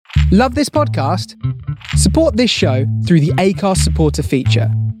Love this podcast? Support this show through the Acast supporter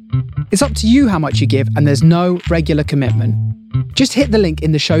feature. It's up to you how much you give, and there's no regular commitment. Just hit the link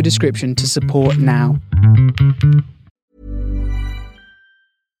in the show description to support now.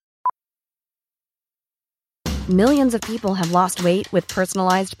 Millions of people have lost weight with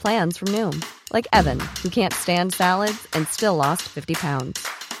personalized plans from Noom. Like Evan, who can't stand salads and still lost 50 pounds.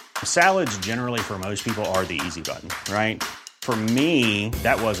 Salads generally for most people are the easy button, right? For me,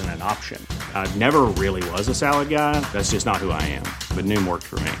 that wasn't an option. I never really was a salad guy. That's just not who I am. But Noom worked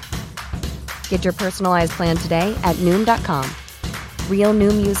for me. Get your personalized plan today at Noom.com. Real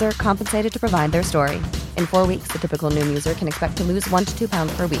Noom user compensated to provide their story. In 4 weeks, the typical Noom user can expect to lose 1 to 2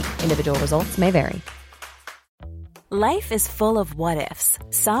 pounds per week. Individual results may vary. Life is full of what-ifs.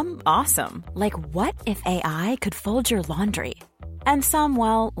 Some awesome. Like what if AI could fold your laundry? And some,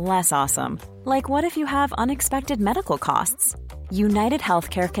 well, less awesome. Like what if you have unexpected medical costs? United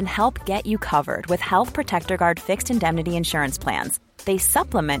Healthcare can help get you covered with Health Protector Guard fixed indemnity insurance plans. They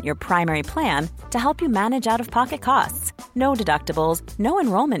supplement your primary plan to help you manage out-of-pocket costs. No deductibles, no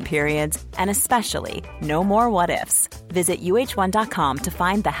enrollment periods, and especially no more what-ifs. Visit uh1.com to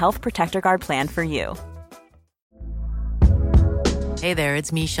find the Health Protector Guard plan for you. Hey there,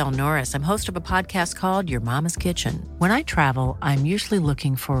 it's Michelle Norris. I'm host of a podcast called Your Mama's Kitchen. When I travel, I'm usually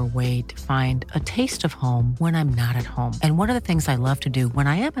looking for a way to find a taste of home when I'm not at home. And one of the things I love to do when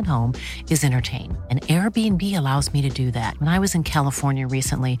I am at home is entertain. And Airbnb allows me to do that. When I was in California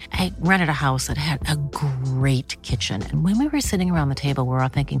recently, I rented a house that had a great kitchen. And when we were sitting around the table, we were all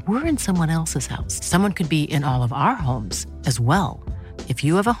thinking, we're in someone else's house. Someone could be in all of our homes as well. If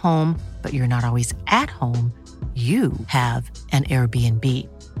you have a home, but you're not always at home, you have an Airbnb.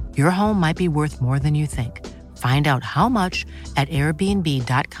 Your home might be worth more than you think. Find out how much at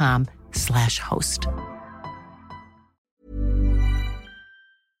airbnb.com/host.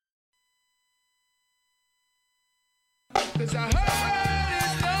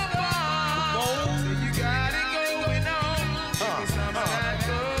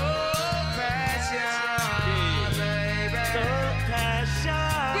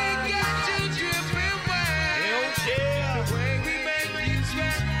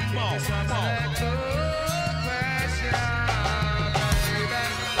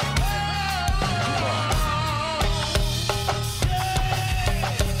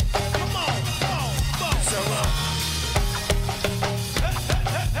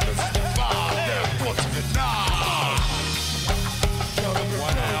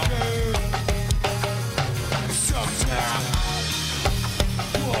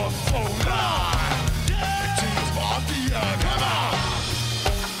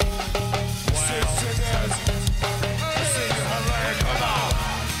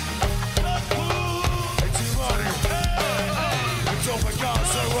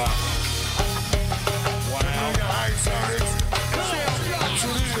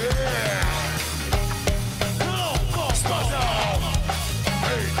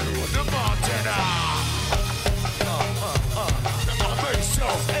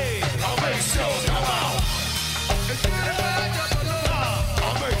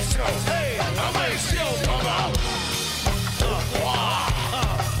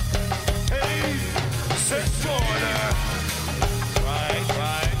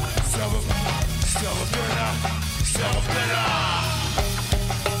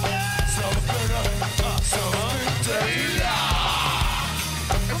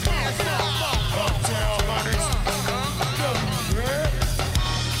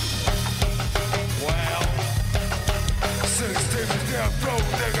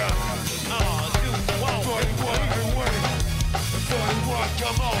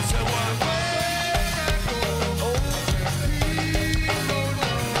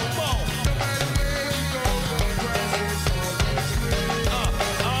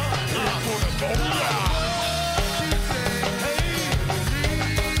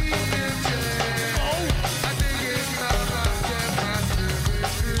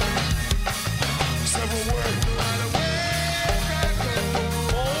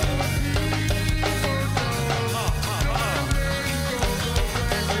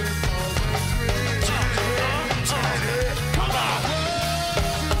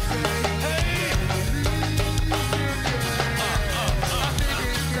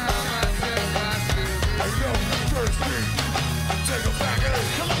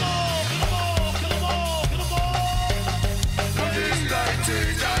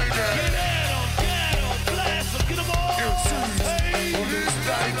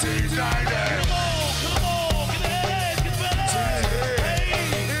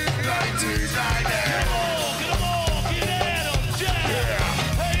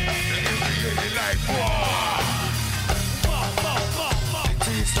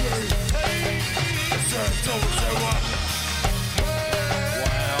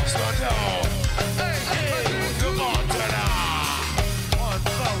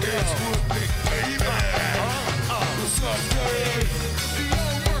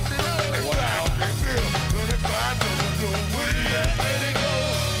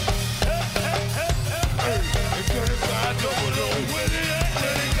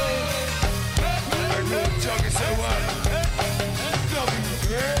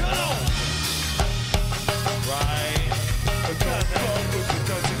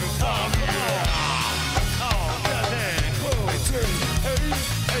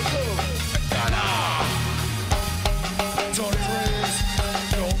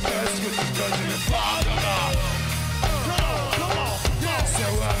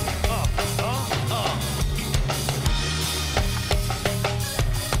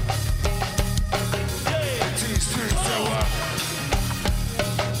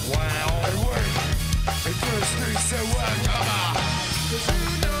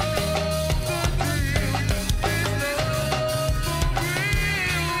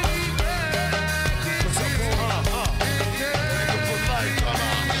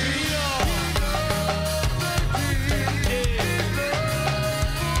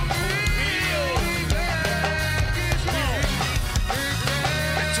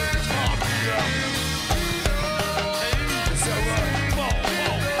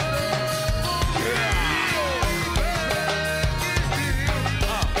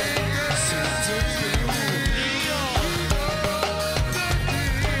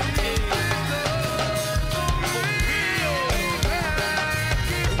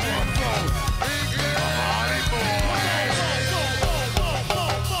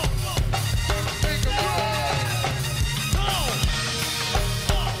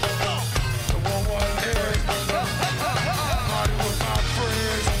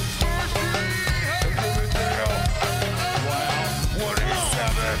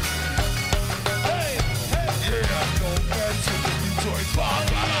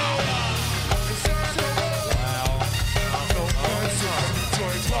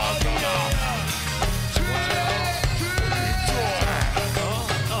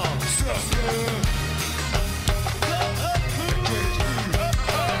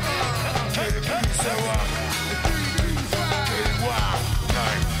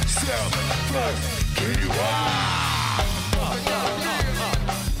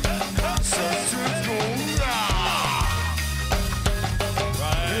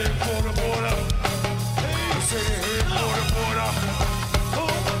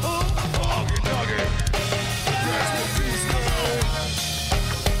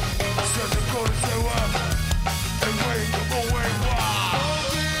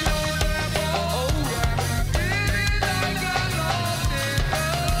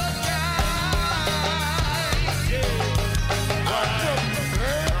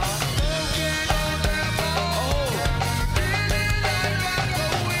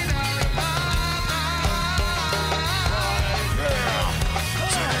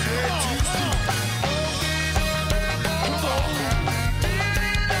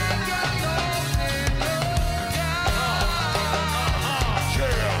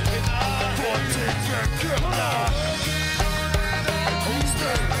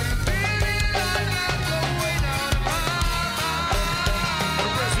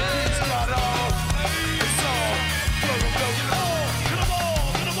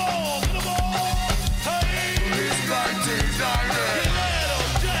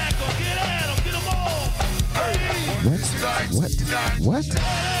 What?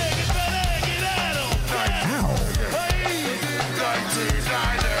 Ow.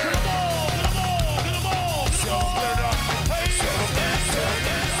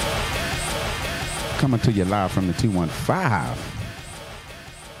 Coming to you live from the 215,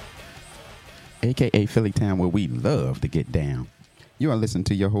 aka Philly Town, where we love to get down. You are listening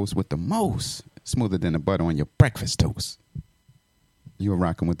to your host with the most, smoother than the butter on your breakfast toast. You're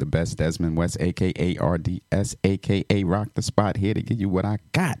rocking with the best, Desmond West, a.k.a. RDS, a.k.a. Rock the Spot, here to give you what I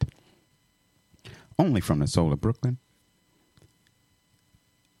got. Only from the soul of Brooklyn.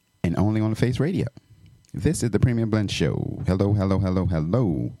 And only on the Face Radio. This is the Premium Blend Show. Hello, hello, hello,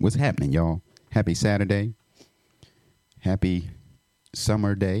 hello. What's happening, y'all? Happy Saturday. Happy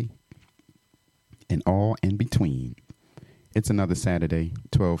summer day. And all in between. It's another Saturday,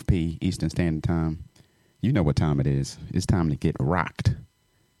 12 p. Eastern Standard Time. You know what time it is. It's time to get rocked.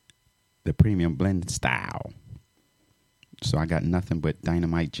 The Premium Blend style. So I got nothing but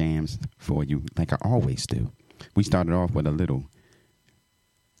dynamite jams for you, like I always do. We started off with a little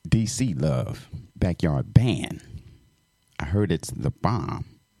DC Love, Backyard Band. I heard it's The Bomb.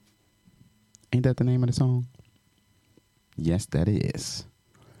 Ain't that the name of the song? Yes, that is.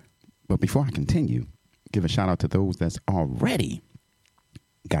 But before I continue, give a shout out to those that's already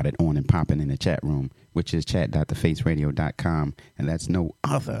got it on and popping in the chat room, which is chat.thefaceradio.com, and that's no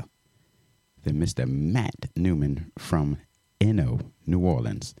other than Mr. Matt Newman from N.O., New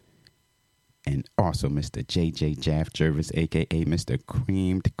Orleans, and also Mr. J.J. Jaff Jervis, a.k.a. Mr.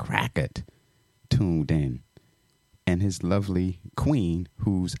 Creamed Crackert, tuned in, and his lovely queen,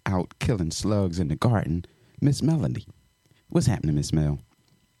 who's out killing slugs in the garden, Miss Melody. What's happening, Miss Mel?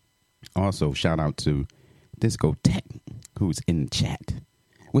 Also, shout out to Disco Tech, who's in the chat.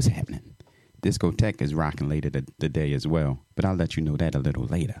 What's happening? Discotheque is rocking later today as well, but I'll let you know that a little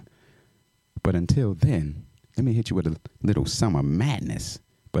later. But until then, let me hit you with a little Summer Madness,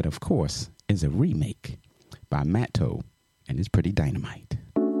 but of course, is a remake by Matto, and it's pretty dynamite.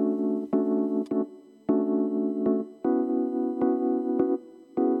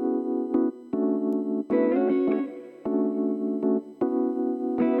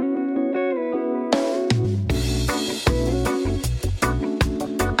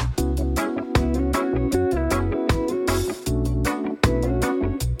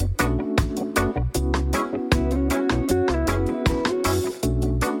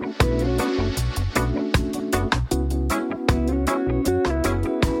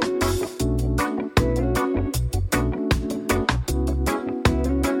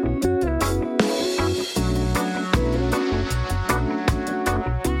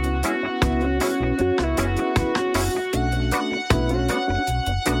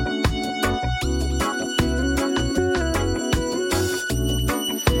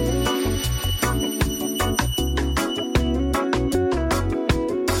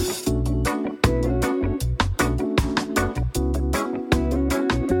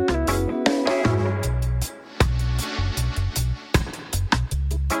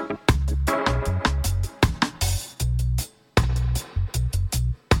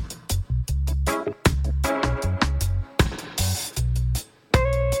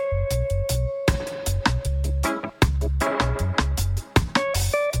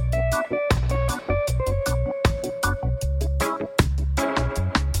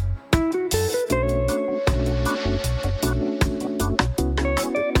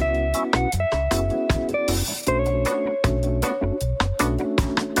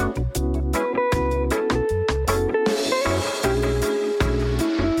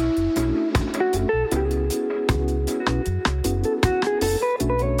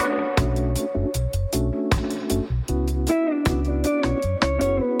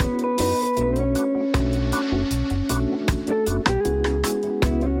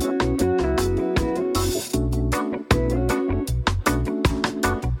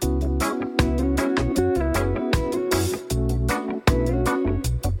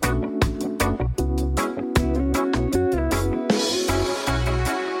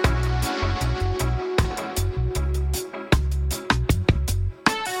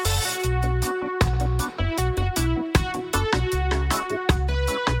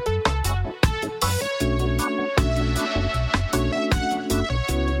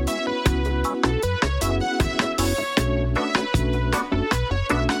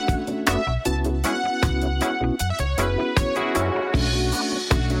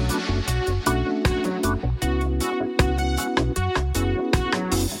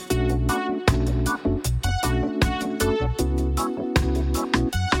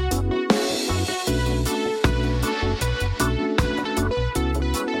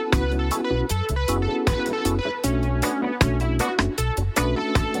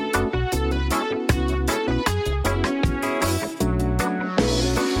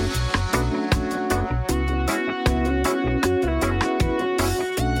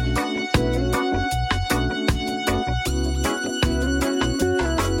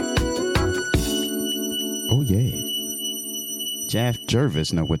 Jeff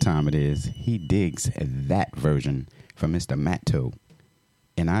Jervis know what time it is. He digs that version from Mr. Matto,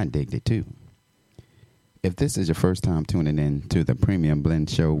 and I digged it too. If this is your first time tuning in to the Premium Blend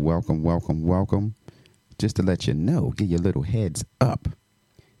Show, welcome, welcome, welcome. Just to let you know, give you a little heads up.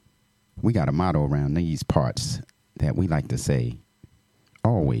 We got a motto around these parts that we like to say,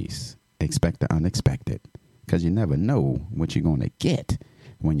 always expect the unexpected, because you never know what you're going to get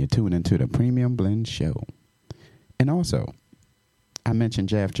when you tune into the Premium Blend Show. And also, I mentioned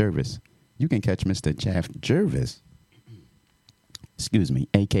Jeff Jervis. You can catch Mr. Jeff Jervis,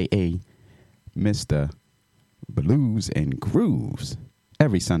 a.k.a. Mr. Blues and Grooves,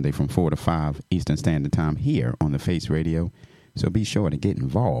 every Sunday from 4 to 5 Eastern Standard Time here on the Face Radio. So be sure to get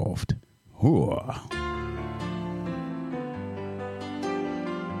involved. Hooah.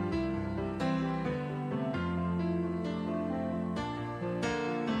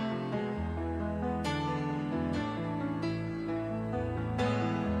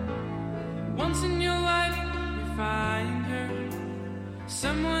 Once in your life you find her,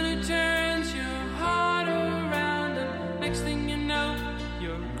 someone who turns your heart around, and next thing you know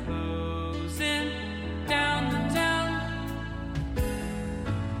you're closing down the town.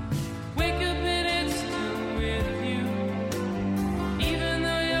 Wake up and it's still with you, even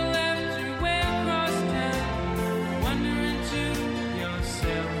though you left her way across town. Wondering to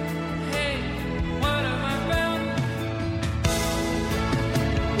yourself, hey, what have I found?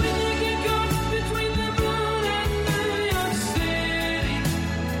 When you get caught between the moon and New York City,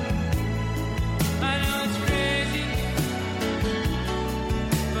 I know it's crazy,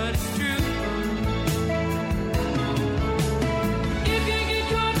 but it's true. If you get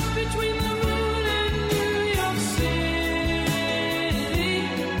caught between the moon and New York City,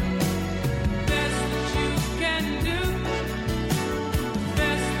 best that you can do,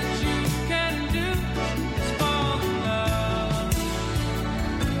 best that you can do is fall in love.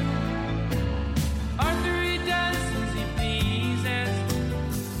 Arthur, he does as he pleases.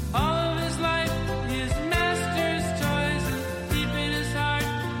 All of his life, his master's toys, and deep in his heart,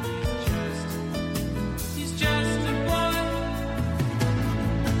 he's just a boy.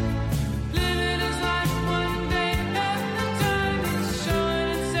 Living his life one day at a time. He's showing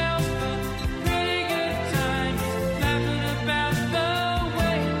himself a pretty good time. He's laughing about the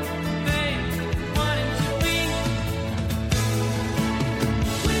way they want him to be.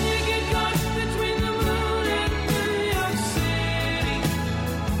 When you get caught between the moon and New York City,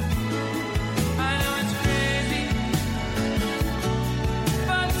 I know it's crazy,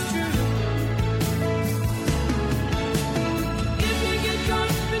 but it's true. If you get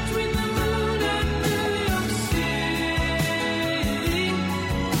caught between the moon and New York City,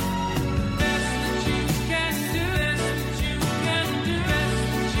 best that you can do, best that you can do, best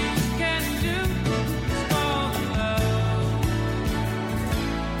that you can do is fall in love.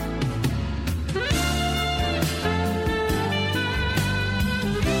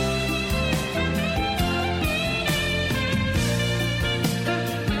 When you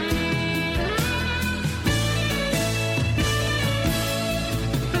get caught between the moon and New York City,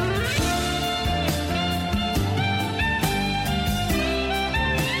 I know it's crazy, but it's true. If you get caught between the moon and New York City, best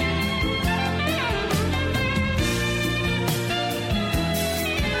that you can do, best that you can do, fall in love.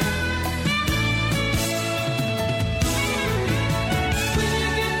 When you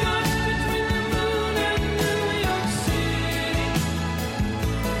get caught between the moon and New York City,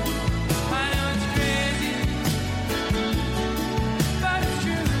 I know it's crazy, but it's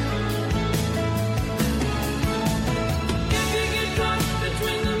true. If you get caught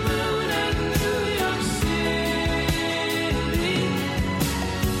between the moon and New York City,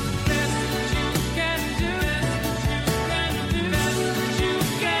 best that you can do,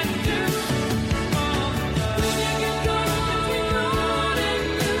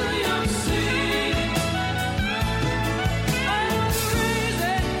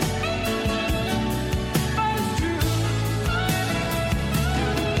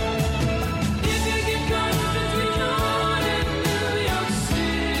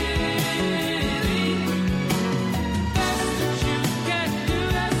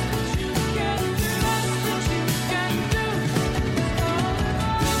 best that you can do, best that you can do. When you get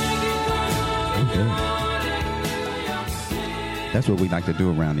caught between the moon and New York City. That's what we like to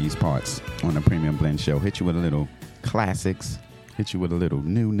do around these parts on the Premium Blend Show. Hit you with a little classics, hit you with a little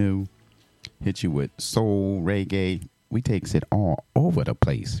new, hit you with soul, reggae. We takes it all over the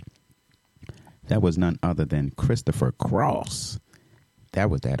place. That was none other than Christopher Cross. That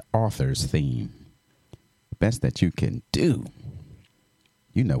was that author's theme. Best that you can do.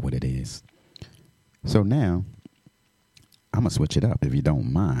 You know what it is. So now, I'm going to switch it up if you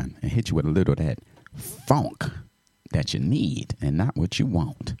don't mind and hit you with a little of that funk. that you need and not what you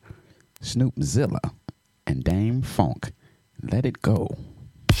want. Snoopzilla and Dame Funk, Let It Go.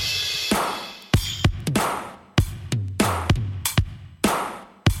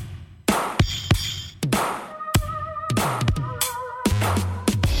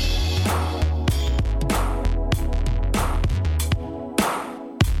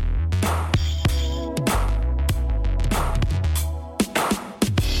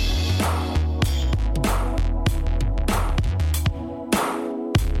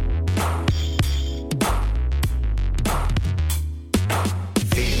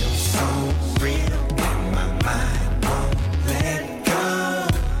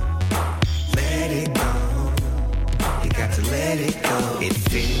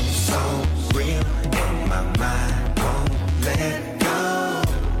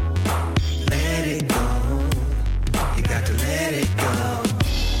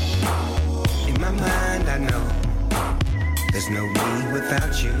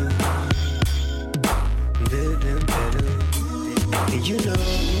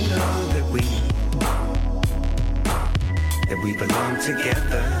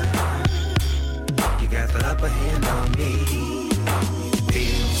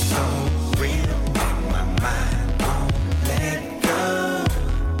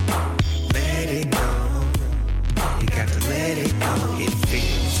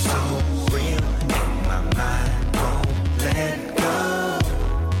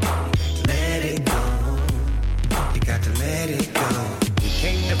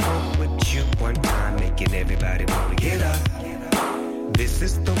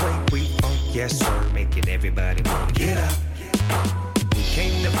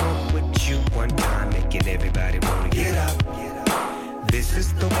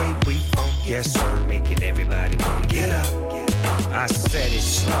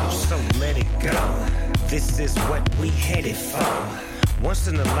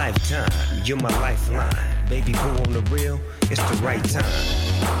 You're my lifeline, baby boo, on the real, it's the right time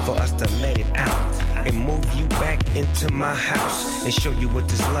for us to let it out and move you back into my house and show you what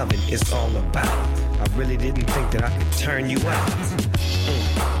this loving is all about. I really didn't think that I could turn you out.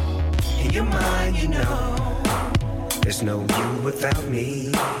 In your mind, you know, there's no you without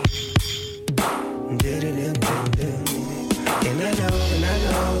me. And I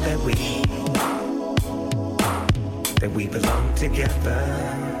know that we belong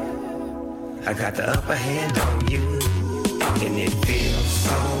together. I got the upper hand on you, and it feels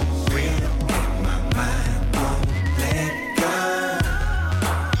so real, and my mind won't let go.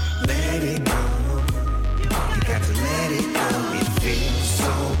 Let it go. You got to let it go. It feels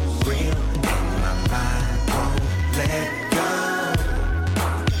so real, and my mind won't let go.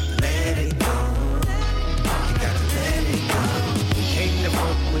 Let it go. You got to let it go. We came to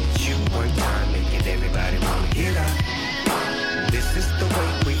fuck with you one time, making everybody wanna get up. This is the way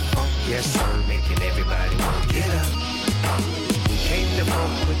we funk, yes sir, making everybody wanna get up. We came to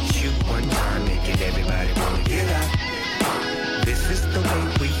funk with you one time, making everybody wanna get up. This is the way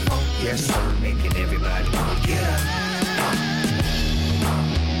we funk, yes sir, making everybody wanna get up.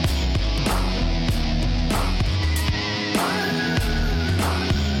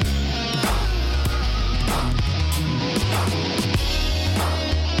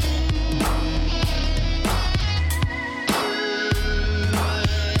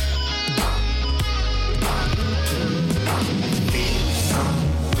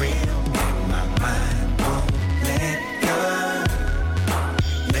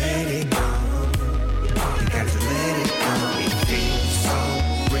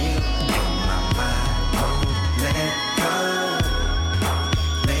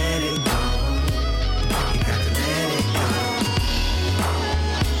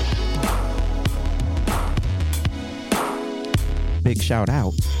 Shout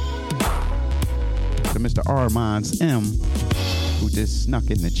out to Mr. Armands M, who just snuck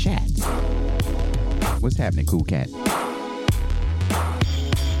in the chat. What's happening, cool cat?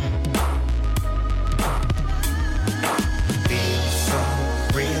 Feels so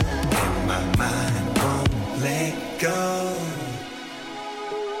real, and my mind won't let go.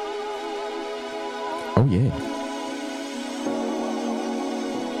 Oh yeah.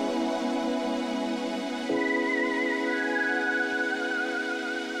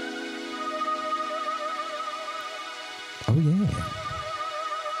 Oh, yeah.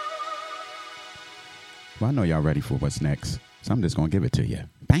 Well, I know y'all ready for what's next, so I'm just going to give it to you.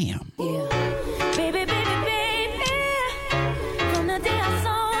 Bam. Yeah. Baby, baby, baby, from the day I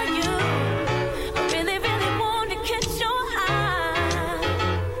saw you, I really, really wanted to catch your eye.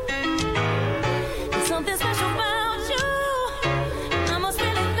 There's something special about you, I must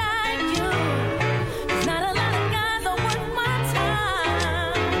really like you. There's not a lot of guys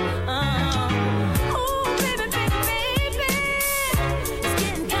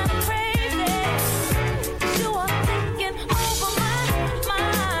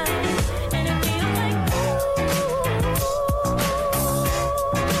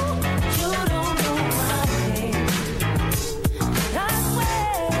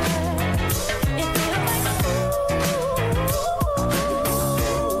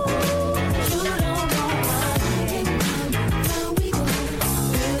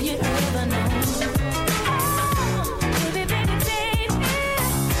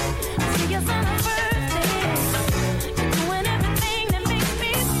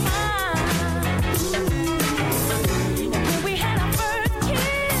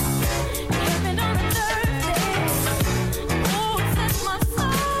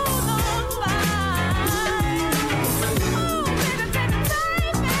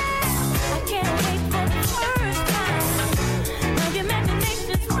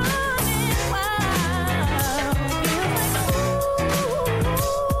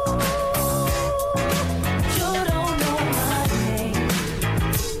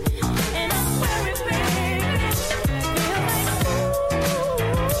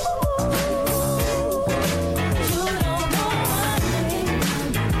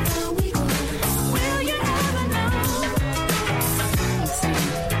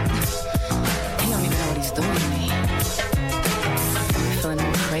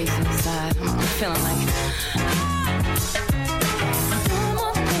feeling like.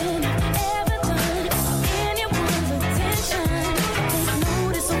 More than I've ever done for anyone's attention. Take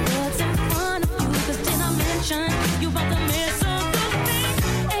notice of what's in front of you, 'cause did I mention you about to miss something?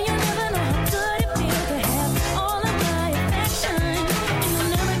 And you never know how good it feels to have all of my affection. And you'll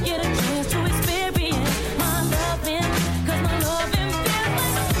never get a chance to experience my loving, 'cause my loving feels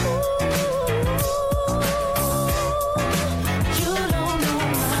like ooh. You don't know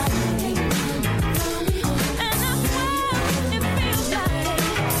my name, and I swear it feels like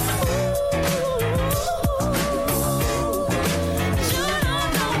ooh. You don't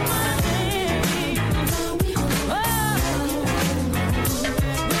know my name. Oh, will you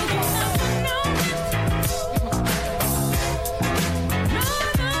ever know it? No,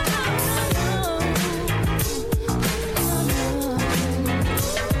 no, will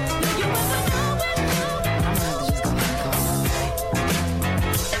you ever know it? I'm gonna have to just go ahead and call it.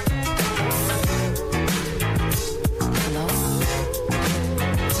 Hello?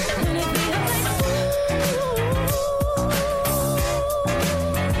 And it feels like ooh.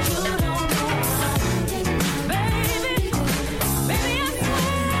 You don't know my name, baby. Baby, I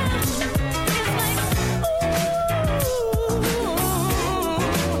swear it's like ooh.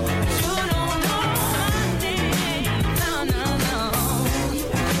 You don't know my name, no, no, no.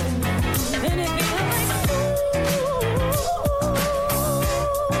 And it feels like ooh.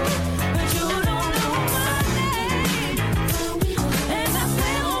 But you don't know my name. And I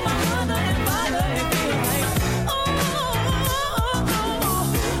swear on my mother and father, it feels like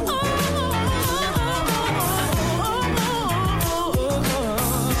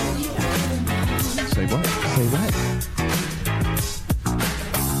Say what? Say what?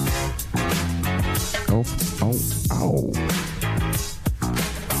 Oh, oh, oh.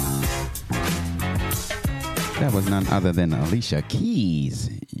 That was none other than Alicia Keys.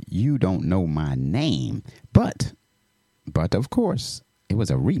 You don't know my name. But of course, it was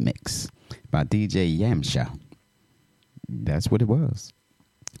a remix by DJ Yamcha. That's what it was.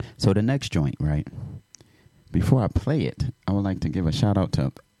 So the next joint, right? Before I play it, I would like to give a shout out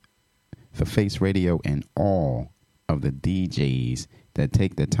to the Face Radio and all of the DJs that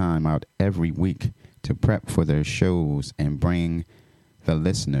take the time out every week to prep for their shows and bring the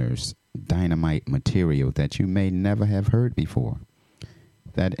listeners dynamite material that you may never have heard before.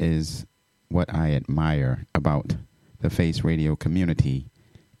 That is what I admire about the Face Radio community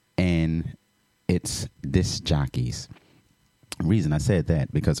and its disc jockeys. Reason I said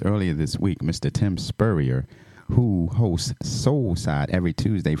that because earlier this week, Mr. Tim Spurrier, who hosts Soul Side every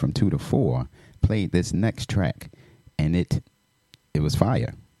Tuesday from 2 to 4, played this next track, and it was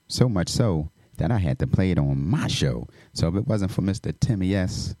fire. So much so that I had to play it on my show. So if it wasn't for Mr. Timmy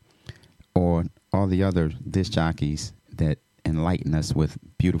S. or all the other disc jockeys that enlighten us with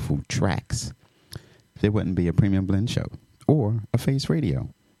beautiful tracks, there wouldn't be a Premium Blend show or a Face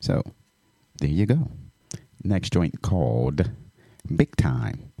Radio. So there you go. Next joint called Big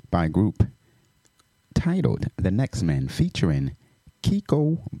Time by a group titled The Next Men, featuring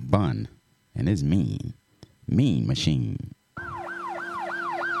Kiko Bun and his Mean Machine.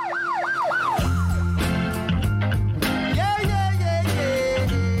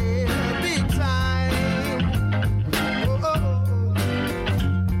 Big time.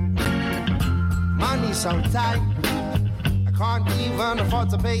 Money so tight, I can't even afford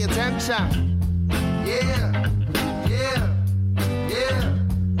to pay attention. Yeah.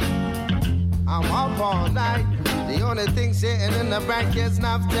 I'm up all night. The only thing sitting in the back is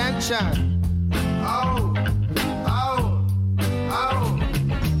enough tension. Oh.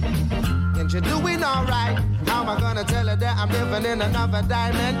 And you're doing alright. How am I gonna tell her that I'm living in another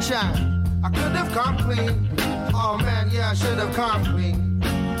dimension? I could have come clean. Oh man, yeah, I should have come clean.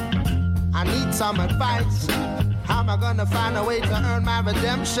 I need some advice. How am I gonna find a way to earn my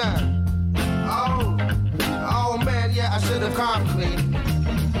redemption? Oh man, yeah, I should have come clean.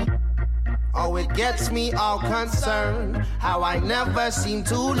 Oh, it gets me all concerned how I never seem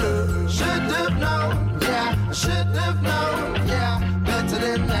to learn. Should have known, yeah, I should have known, yeah, better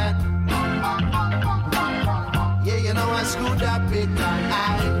than that. Yeah, you know I screwed up big time.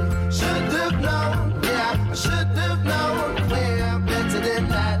 I should have known, yeah, I should have known, yeah, better than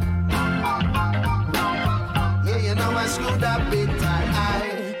that. Yeah, you know I screwed up big time.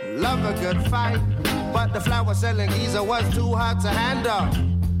 I love a good fight, but the flower selling geezer was too hard to handle.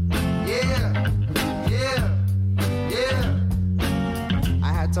 Yeah.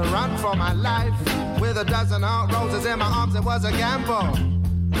 I had to run for my life with a dozen hot roses in my arms. It was a gamble.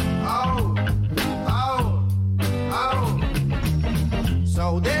 Oh.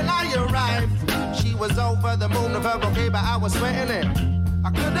 So then I arrived. She was over the moon of her bouquet, but I was sweating it. I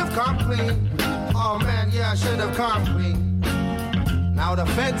could have come clean. Oh man, yeah, I should have come clean. Now the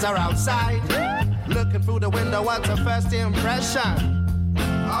feds are outside, looking through the window. What's a first impression?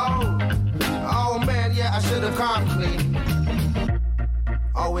 Oh man, yeah, I should have come clean.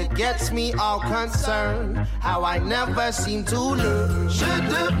 Oh, it gets me all concerned how I never seem to learn. Should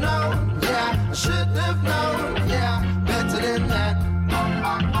have known, yeah, I should have known, yeah, better than that.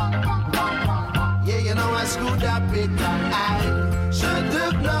 Yeah, you know I screwed up big time. I should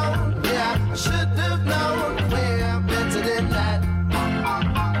have known, yeah, I should have known, yeah, better than that.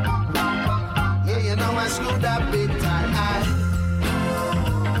 Yeah, you know I screwed up big time. I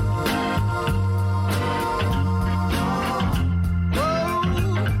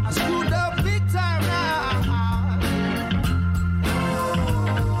screwed up big time now.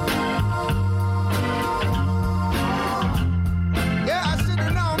 Yeah, I should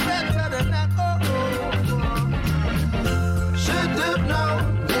have known better than that. Should have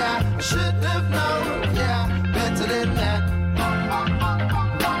known, yeah, should have known, yeah, better than that.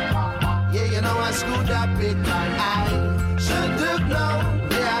 Yeah, you know I screwed up big time. I should have known,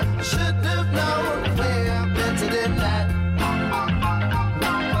 yeah, I should have known, yeah, better than that.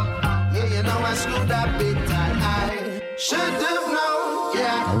 Yeah, you know I screwed up big time. I should have known,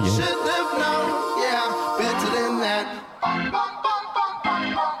 yeah, should have known, yeah, better than that.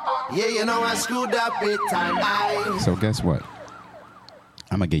 Yeah, you know I screwed up big time. So guess what?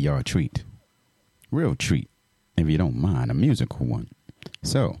 I'm going to give y'all a treat. Real treat, if you don't mind, a musical one.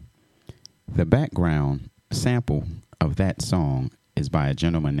 So, the background sample of that song is by a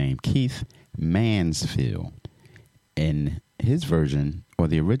gentleman named Keith Mansfield. And his version, or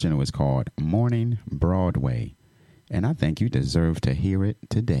the original, is called Morning Broadway. And I think you deserve to hear it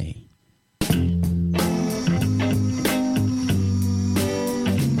today.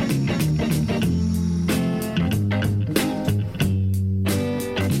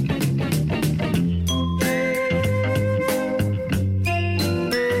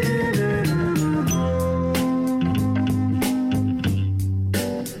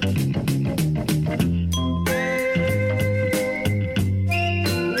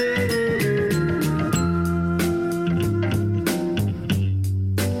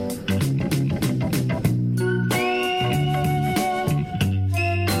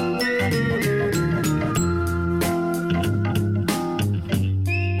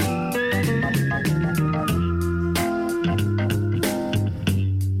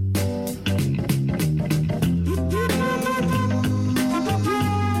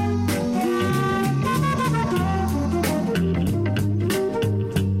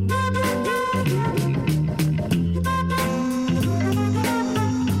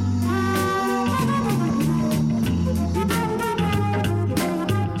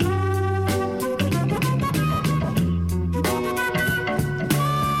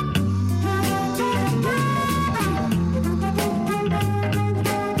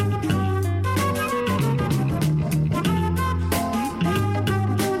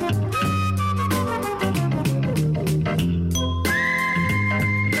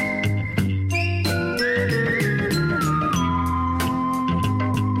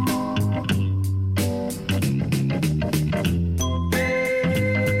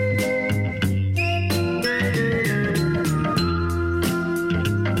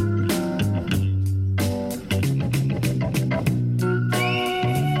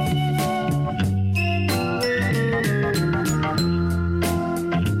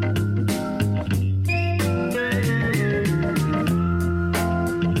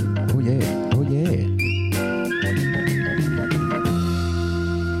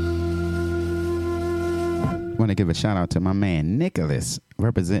 Want to give a shout out to my man Nicholas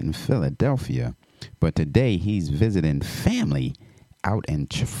representing Philadelphia, but today he's visiting family out in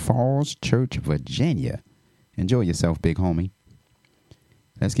Falls Church, Virginia. Enjoy yourself, big homie.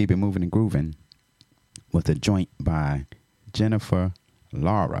 Let's keep it moving and grooving with a joint by Jennifer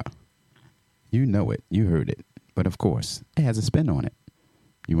Lara. You know it, you heard it, but of course it has a spin on it.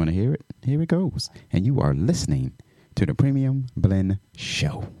 You want to hear it? Here it goes. And you are listening to the Premium Blend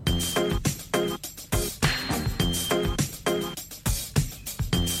Show.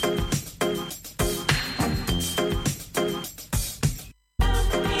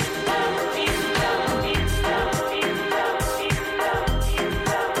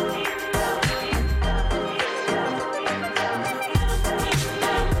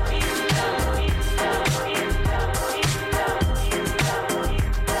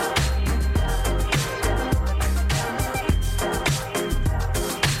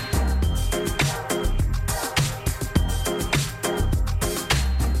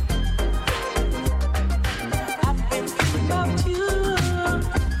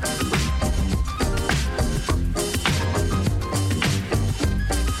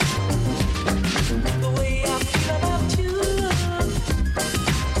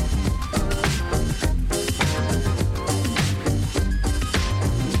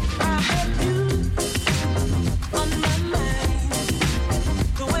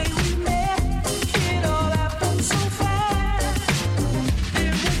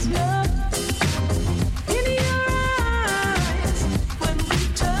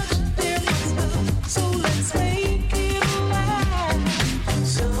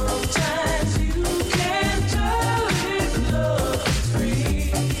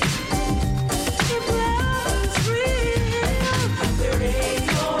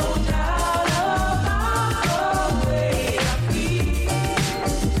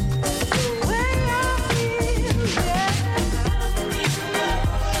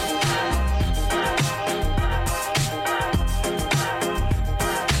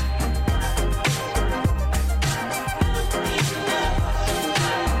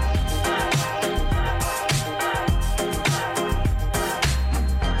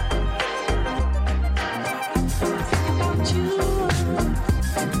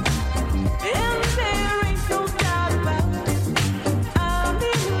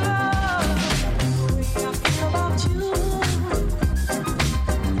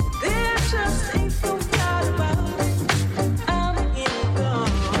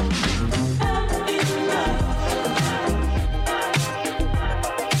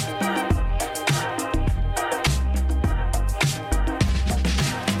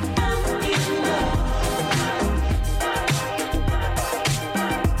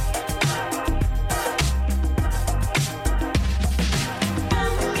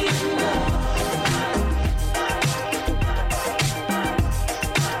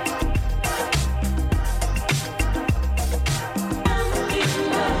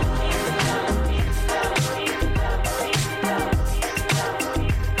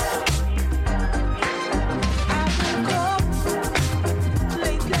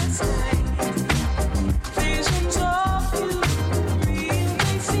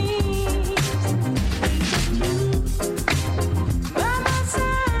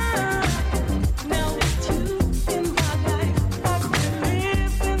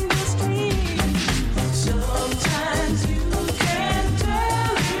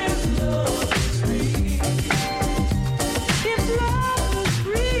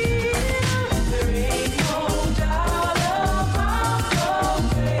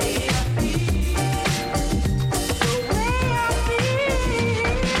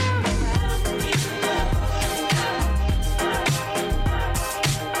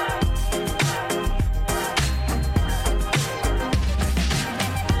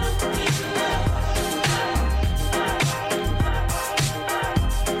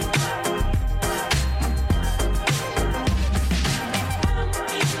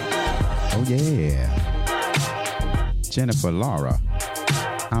 Jennifer Laura,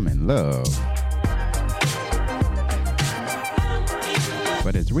 I'm in Love.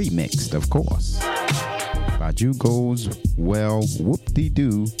 But it's remixed, of course, by Jugo's Well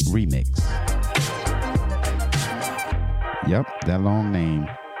Whoop-De-Doo remix. Yep, that long name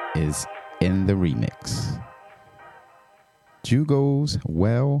is in the remix. Jugo's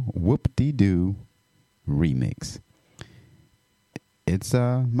Well Whoop-De-Doo remix. It's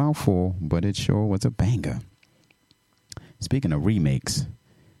a mouthful, but it sure was a banger. Speaking of remakes,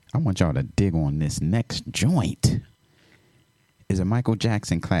 I want y'all to dig on this next joint. It's a Michael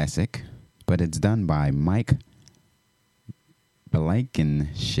Jackson classic, but it's done by Mike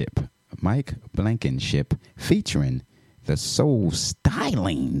Blankenship, featuring the soul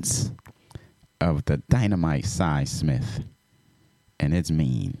stylings of the Dynamite Cy Smith. And it's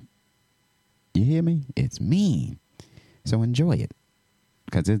mean. You hear me? It's mean. So enjoy it,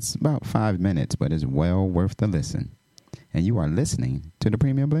 because it's about 5 minutes, but it's well worth the listen. And you are listening to the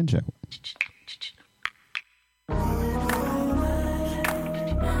Premium Blend Show.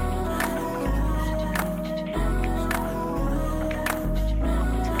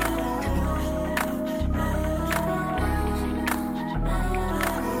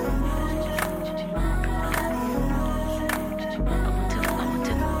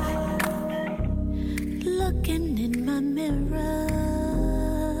 Looking in my mirror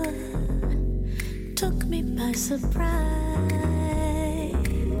took me by surprise.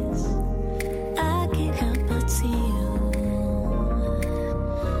 I can't help but see you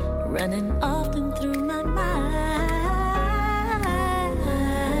running often through my mind,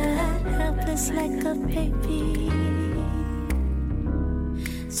 helpless like a baby,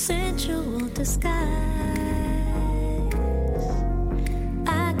 sensual disguise.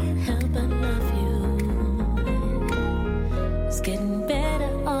 I can't help but love you. It's getting better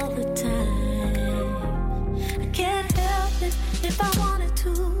all the time. I can't help it if I wanted to,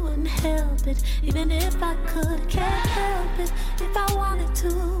 wouldn't help it. Even if I could, can't help it if I wanted to,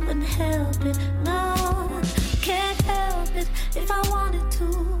 wouldn't help it. No, can't help it if I wanted to,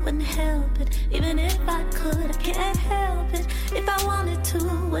 wouldn't help it. Even if I could, I can't help it if I wanted to,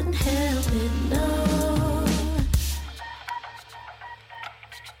 wouldn't help it. No.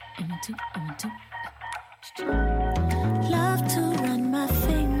 Love to run my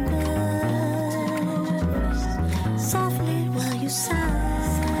fingers softly while you sigh.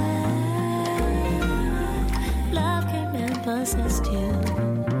 Love came and possessed you,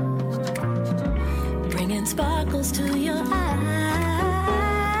 bringing sparkles to your eyes,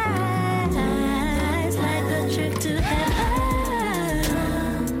 like a trip to heaven.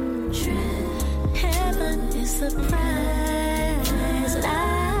 Heaven is a prize, and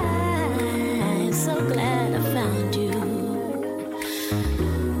I'm so glad I found you.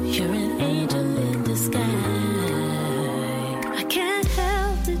 You're an angel in disguise. I can't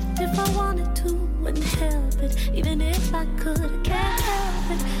help it if I wanted to, wouldn't help it. Even if I could, I can't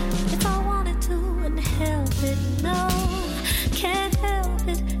help it if I wanted to, wouldn't help it. No, can't help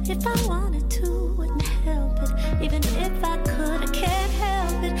it if I wanted to, wouldn't help it. Even if I could, I can't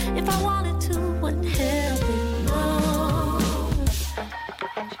help it if I wanted to, wouldn't help it. No.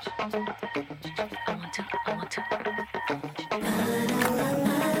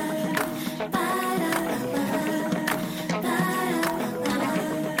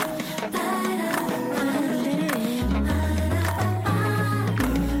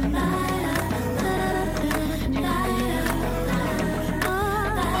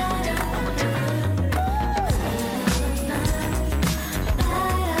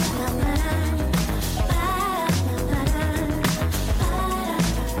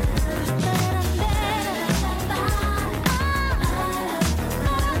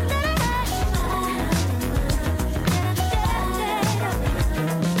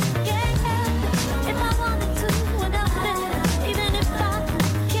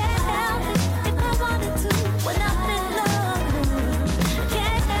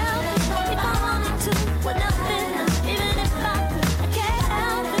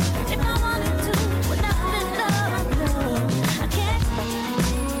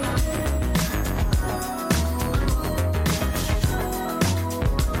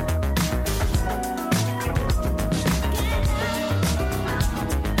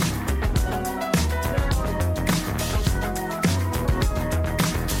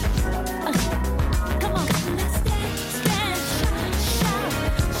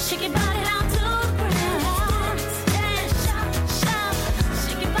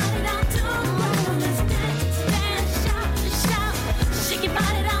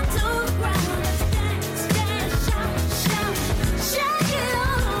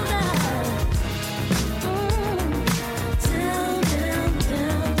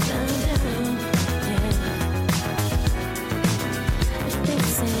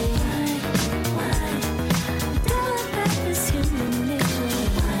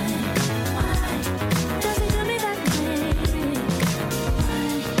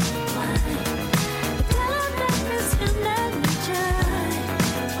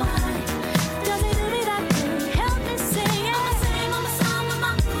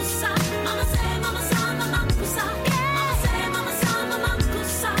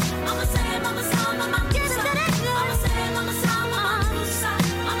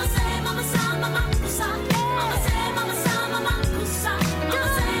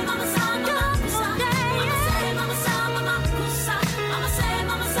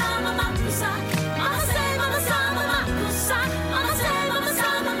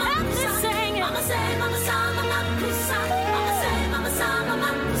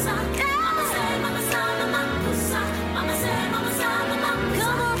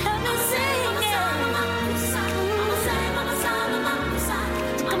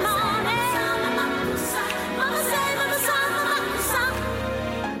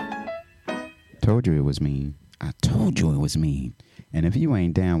 told you it was mean. I told you it was mean. And if you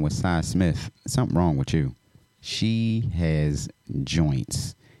ain't down with Cy Smith, something wrong with you. She has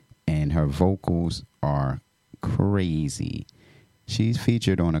joints, and her vocals are crazy. She's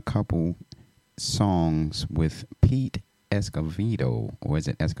featured on a couple songs with Pete Escovedo, or is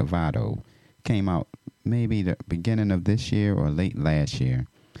it Escovado? Came out maybe the beginning of this year or late last year.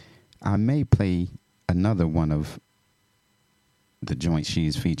 I may play another one of the joints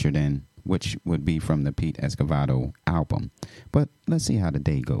she's featured in, which would be from the Pete Escovado album. But let's see how the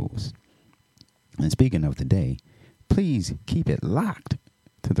day goes. And speaking of the day, please keep it locked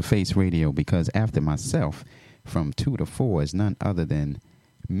to the Face Radio, because after myself, from 2 to 4 is none other than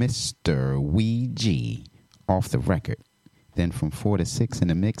Mr. Wee G off the record. Then from 4 to 6 in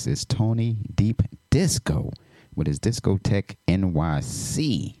the mix is Tony Deep Disco with his Discotheque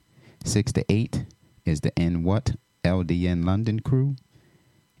NYC. 6 to 8 is the N What LDN London crew.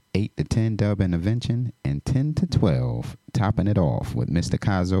 8 to 10 Dub Intervention, and 10 to 12 topping it off with Mr.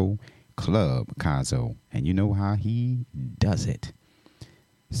 Kazo, Club Kazo, and you know how he does it.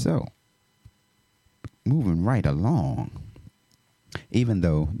 So, moving right along, even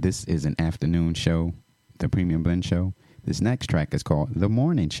though this is an afternoon show, the Premium Blend Show, this next track is called The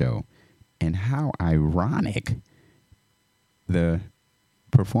Morning Show. And how ironic, the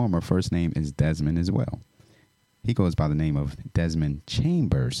performer first name is Desmond as well. He goes by the name of Desmond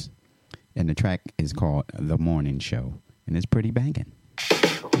Chambers, and the track is called The Morning Show, and it's pretty banging.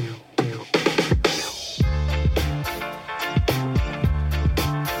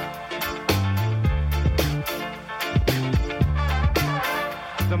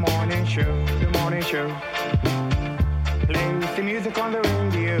 The morning show, the morning show. Plays the music on the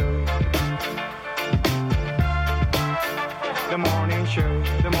radio. The morning show,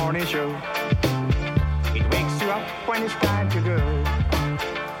 the morning show. It wakes you up when it's time to go.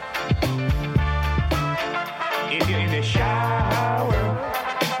 If you're in the shower,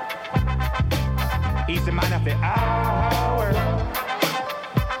 he's the man of the hour.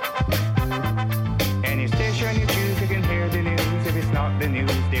 Any station you choose, you can hear the news. If it's not the news,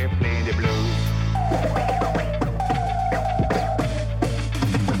 they're playing the blues.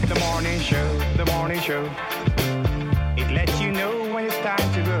 The morning show, the morning show. It lets you know when it's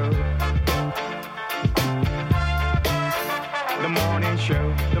time to go. The morning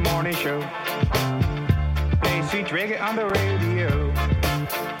show, the morning show. Play sweet reggae on the radio.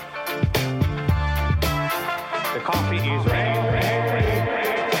 The coffee is ready.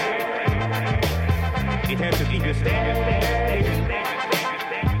 It helps to keep you steady.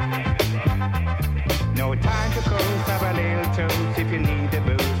 No time to coast, have a little toast. If you need a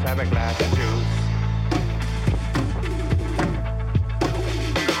boost, have a glass of juice.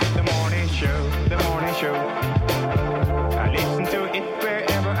 The morning show, the morning show. I listen to it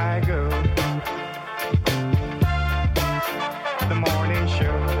wherever I go. The morning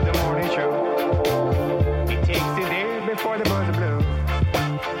show, the morning show. It takes you there before the buzzer blows.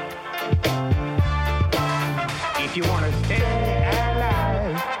 If you wanna stay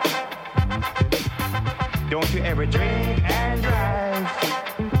alive, don't you ever drink and drive.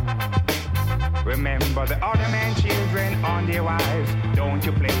 Remember the other man's children on their wives. Don't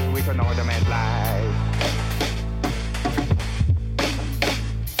you play with another man's life.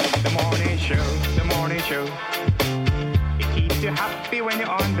 The morning show, the morning show. It keeps you happy when you're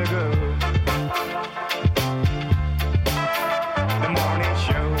on the go. The morning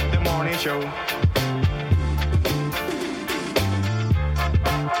show, the morning show.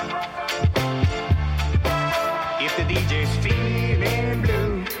 If the DJ's feeling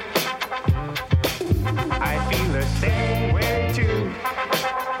blue, I feel the same way too.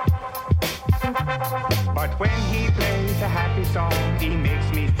 But when he plays a happy song, he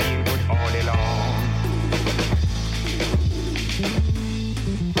makes me feel good all day long.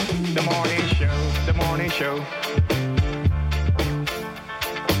 The morning show, the morning show.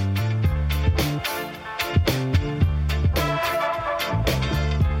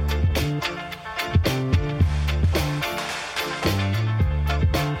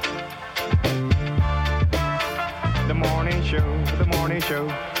 The morning show, the morning show.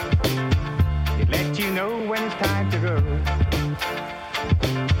 It lets you know when it's time to go.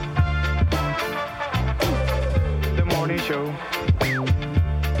 The morning show.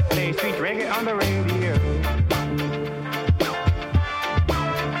 Play sweet reggae on the radio.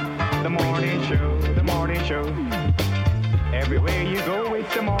 The morning show, the morning show. Everywhere you go,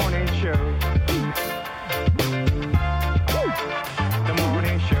 it's the morning show. The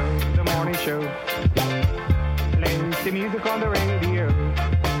morning show, the morning show. Plays the music on the radio.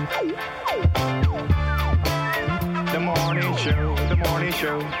 The morning show, the morning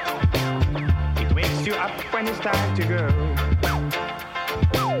show. It up when it's time to go.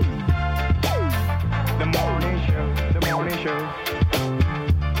 The morning show, the morning show.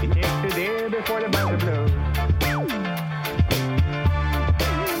 It takes the day before the buzzer blows.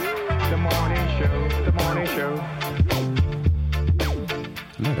 The morning show, the morning show.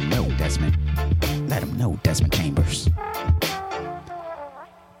 Let him know, Desmond. Let him know, Desmond Chambers.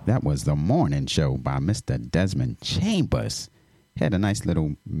 That was The Morning Show by Mr. Desmond Chambers. Had a nice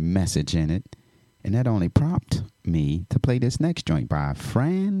little message in it. And that only prompted me to play this next joint by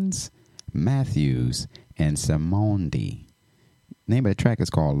Franz Matthews and Simondi. Name of the track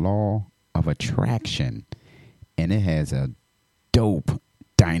is called Law of Attraction. And it has a dope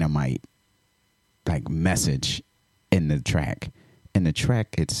dynamite like message in the track. And the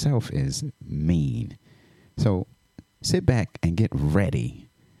track itself is mean. So sit back and get ready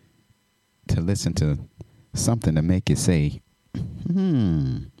to listen to something to make you say,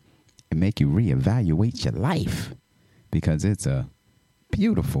 and make you reevaluate your life, because it's a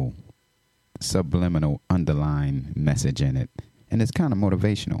beautiful subliminal underlying message in it, and it's kind of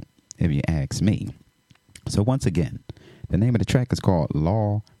motivational if you ask me. So once again, the name of the track is called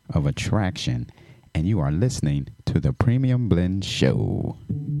Law of Attraction, and you are listening to the Premium Blend Show.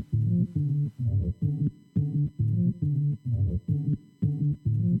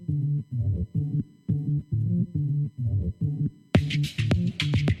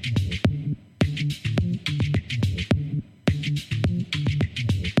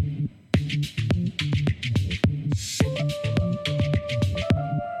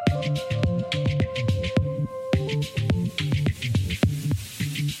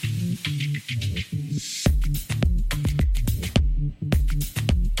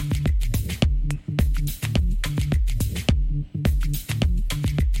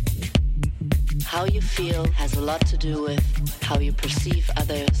 How you feel has a lot to do with how you perceive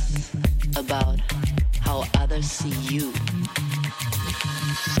others, about how others see you.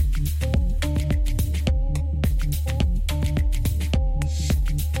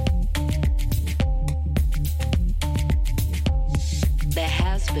 There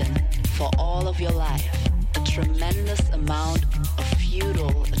has been, for all of your life, a tremendous amount of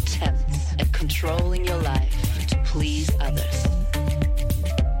futile attempts at controlling your life to please others.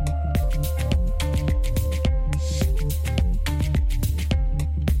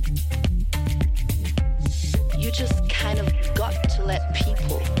 You just kind of got to let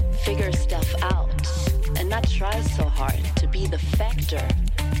people figure stuff out and not try so hard to be the factor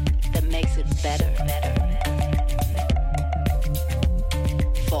that makes it better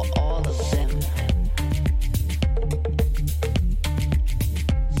for all of them.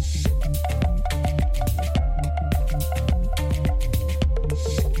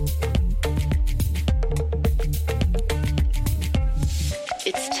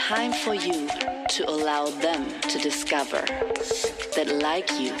 It's time for you to allow them to discover that, like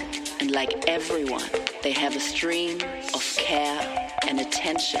you and like everyone, they have a stream of care and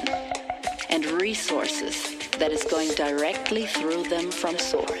attention and resources that is going directly through them from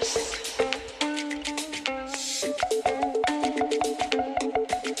source.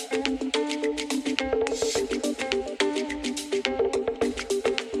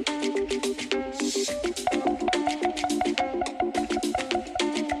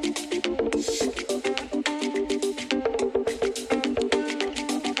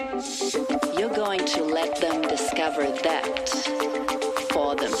 Going to let them discover that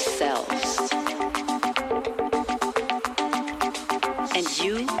for themselves. And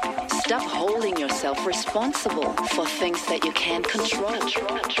you stop holding yourself responsible for things that you can't control.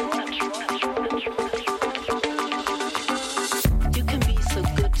 You can be so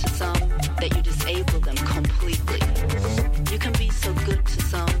good to some that you disable them completely. You can be so good to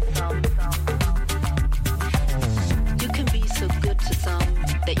some. You can be so good to some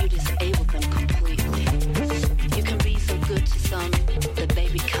that you disable them completely. You can be so good to some that they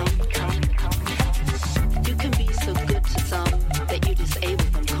become. You can be so good to some that you disable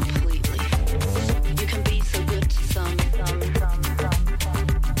them completely. You can be so good to some.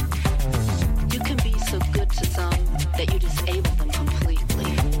 You can be so good to some that you disable them completely.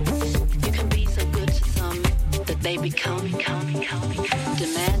 You can be so good to some that they become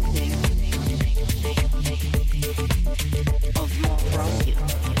demanding of more from you.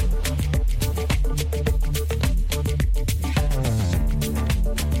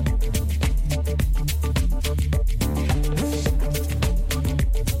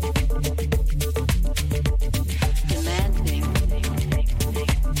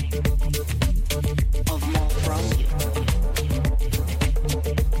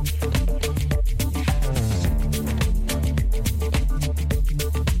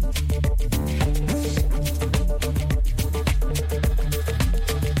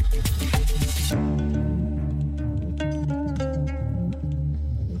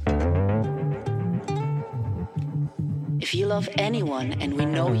 If you love anyone, and we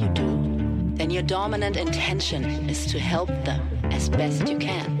know you do, then your dominant intention is to help them as best you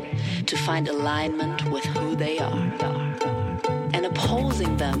can, to find alignment with who they are. And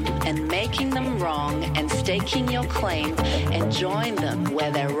opposing them and making them wrong and staking your claim and join them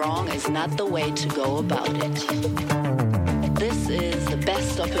where they're wrong is not the way to go about it. This is the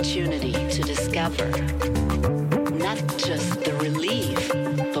best opportunity to discover not just the relief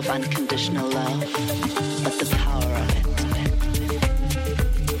of unconditional love, but the power of it.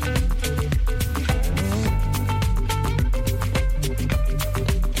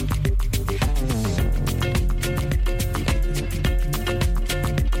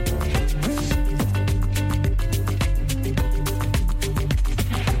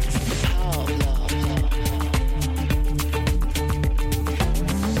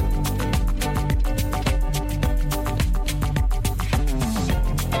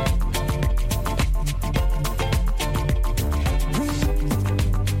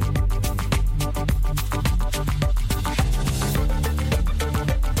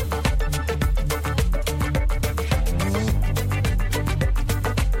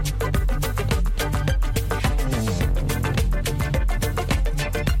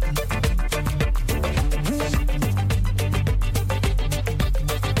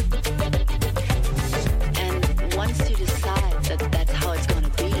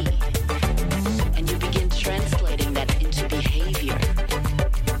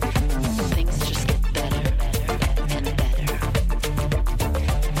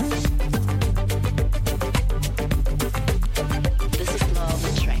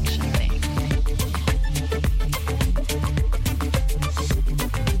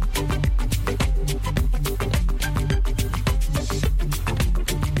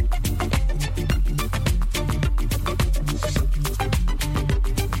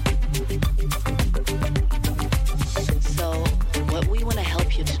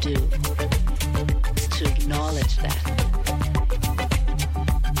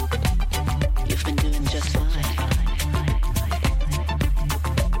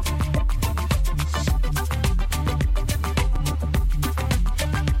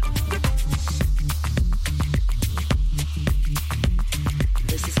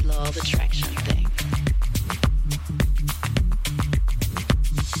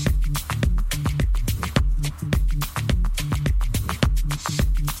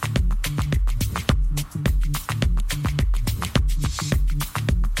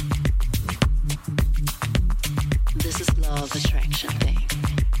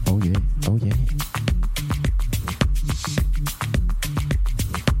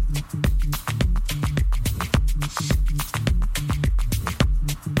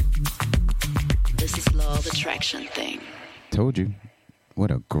 Told you.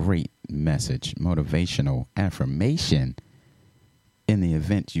 What a great message, motivational affirmation. In the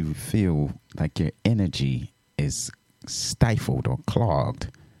event you feel like your energy is stifled or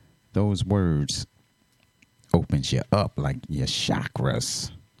clogged, those words opens you up like your chakras.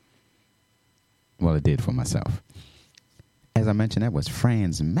 Well, it did for myself. As I mentioned, that was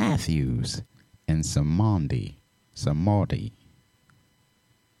Franz Matthews and Samadhi,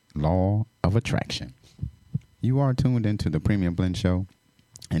 Law of Attraction. You are tuned into the Premium Blend Show,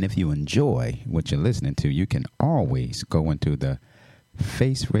 and if you enjoy what you're listening to, you can always go into the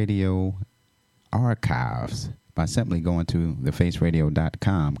Face Radio archives by simply going to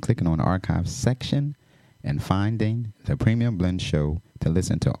thefaceradio.com, clicking on the archives section, and finding the Premium Blend Show to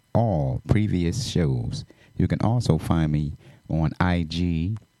listen to all previous shows. You can also find me on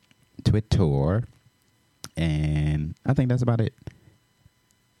IG, Twitter, and I think that's about it.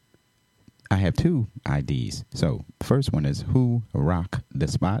 I have two IDs. So the first one is Who Rock the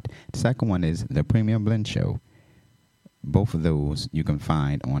Spot. The second one is The Premium Blend Show. Both of those you can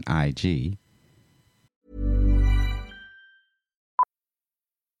find on IG.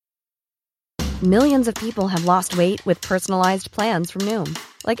 Millions of people have lost weight with personalized plans from Noom.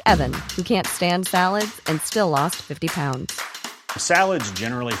 Like Evan, who can't stand salads and still lost 50 pounds. Salads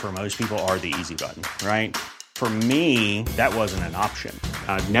generally for most people are the easy button, right? For me, that wasn't an option.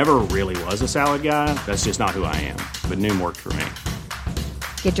 I never really was a salad guy. That's just not who I am. But Noom worked for me.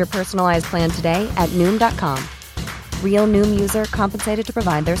 Get your personalized plan today at Noom.com. Real Noom user compensated to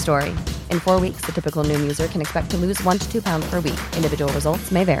provide their story. In 4 weeks, the typical Noom user can expect to lose 1 to 2 pounds per week. Individual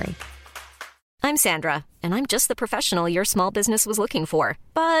results may vary. I'm Sandra, and I'm just the professional your small business was looking for.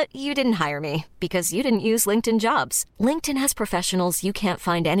 But you didn't hire me because you didn't use LinkedIn Jobs. LinkedIn has professionals you can't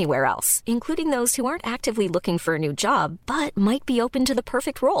find anywhere else, including those who aren't actively looking for a new job, but might be open to the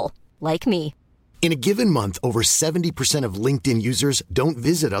perfect role, like me. In a given month, over 70% of LinkedIn users don't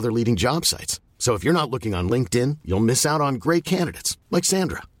visit other leading job sites. So if you're not looking on LinkedIn, you'll miss out on great candidates like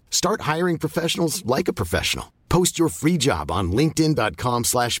Sandra. Start hiring professionals like a professional. Post your free job on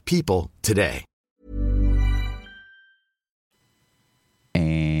linkedin.com/people today.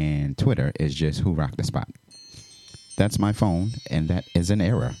 And Twitter is just Who Rocked the Spot. That's my phone, and that is an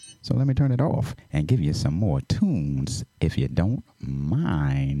error. So let me turn it off and give you some more tunes, if you don't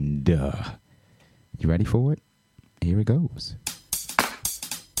mind. You ready for it? Here it goes.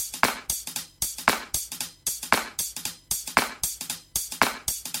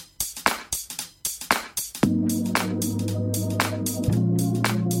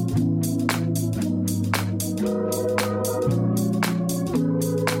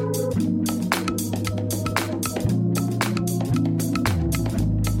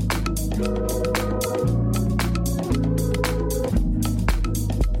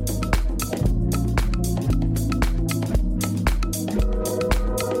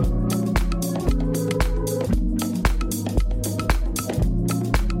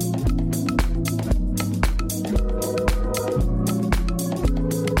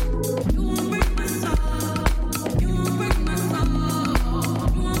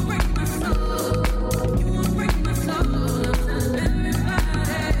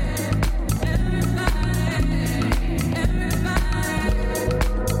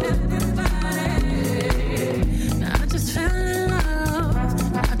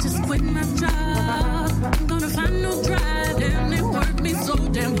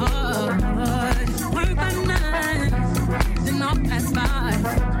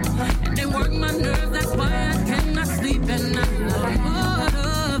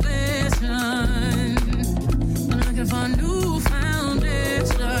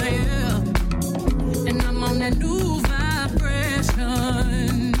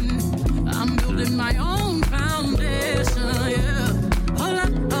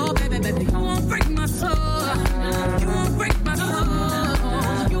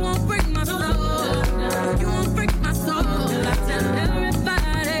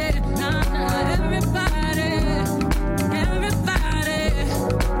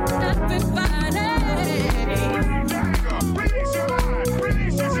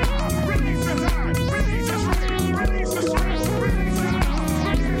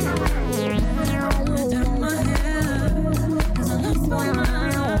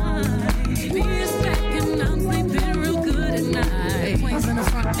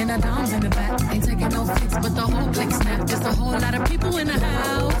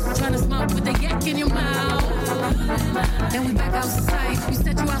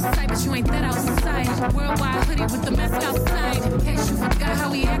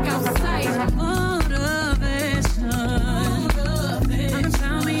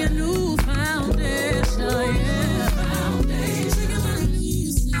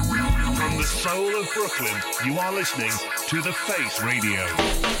 You are listening to The Face Radio.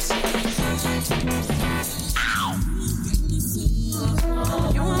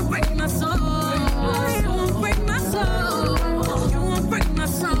 You won't break my soul. You won't break my soul. You won't break my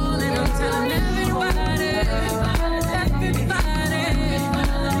soul. And I'm telling everybody, everybody,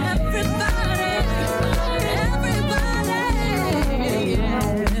 everybody.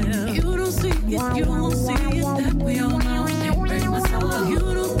 You don't see it, you won't see it, that we all know. You break my soul. You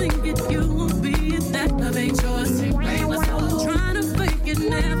don't think it, you won't be it, that love ain't yours. You break my soul. Trying to fake it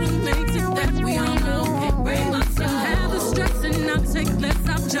never makes it, that we all know.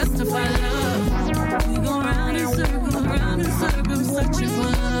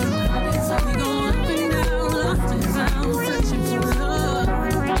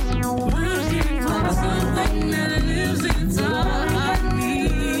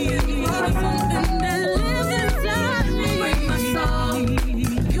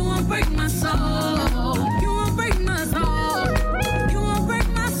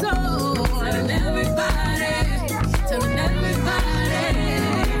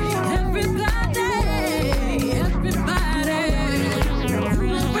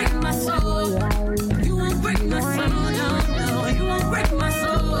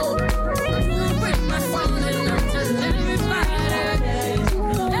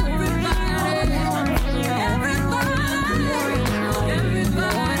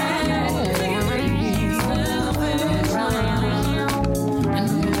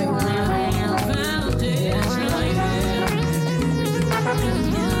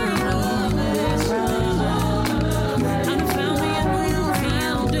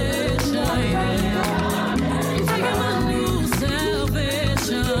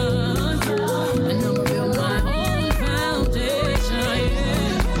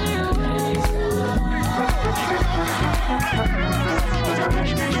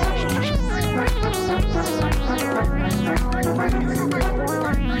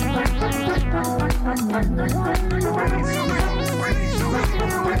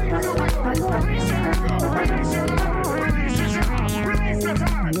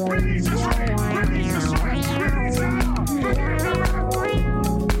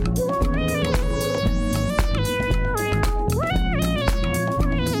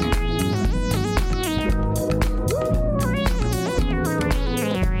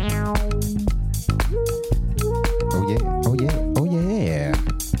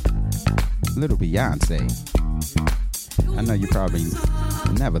 little Beyonce. I know you probably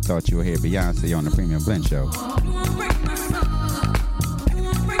never thought you would hear Beyonce on the Premium Blend Show.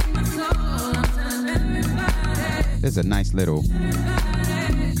 There's a nice little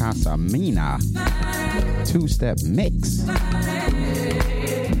Casamina two-step mix.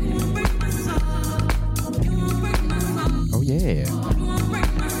 Oh yeah.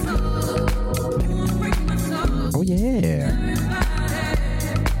 Oh yeah.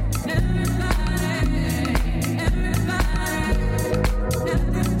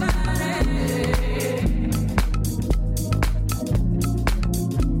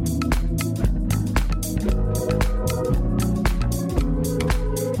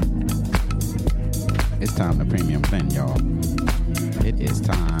 It's time to Premium Blend, y'all. It is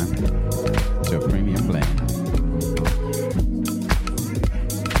time to Premium Blend.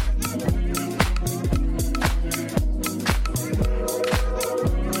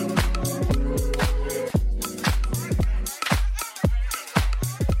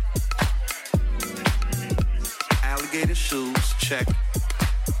 Alligator shoes, check.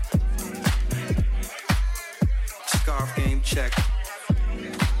 Scarf game, check.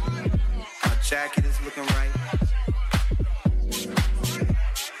 My jacket is looking right.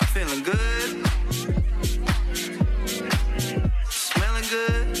 Feeling good. Smelling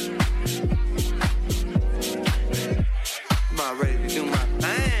good. About ready to do my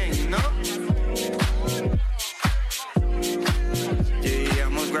thing, you know? Yeah,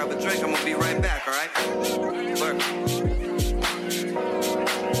 I'm gonna grab a drink. I'm gonna be right back, all right? Work.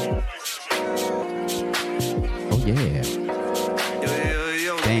 Oh yeah.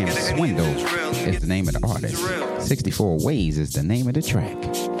 Damn Swindle is the name of the artist. 64 Ways is the name of the track.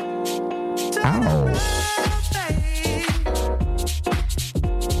 Ow.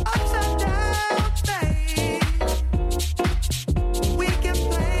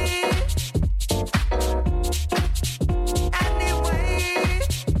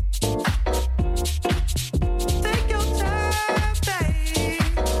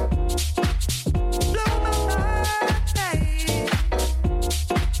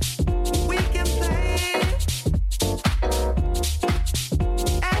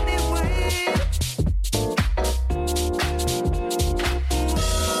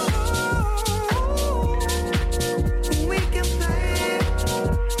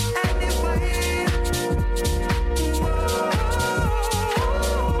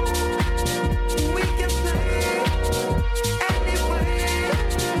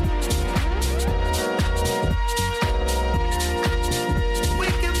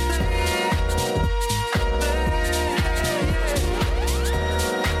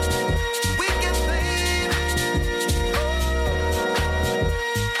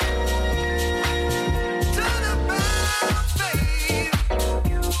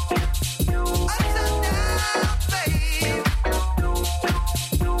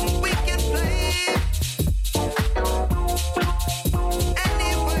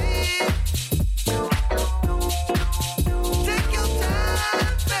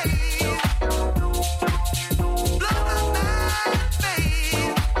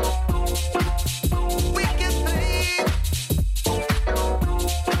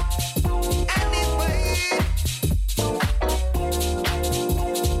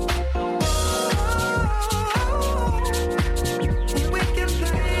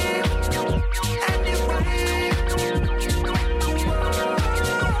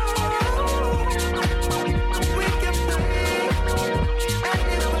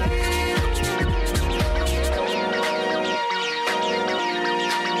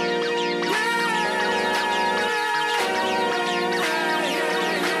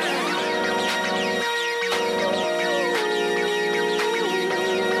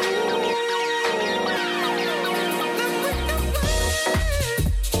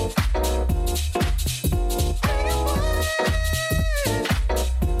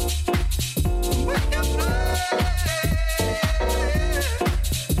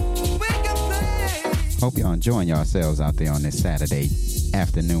 Hope y'all enjoying yourselves out there on this Saturday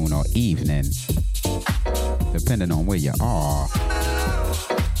afternoon or evening, depending on where you are.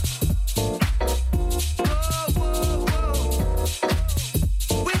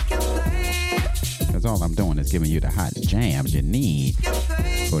 Because all I'm doing is giving you the hot jams you need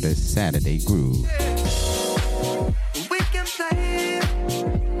for this Saturday groove.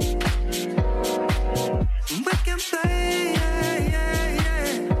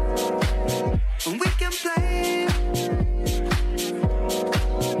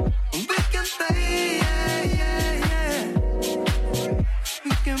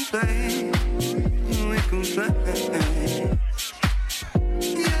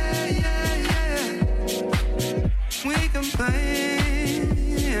 Yeah, yeah, yeah.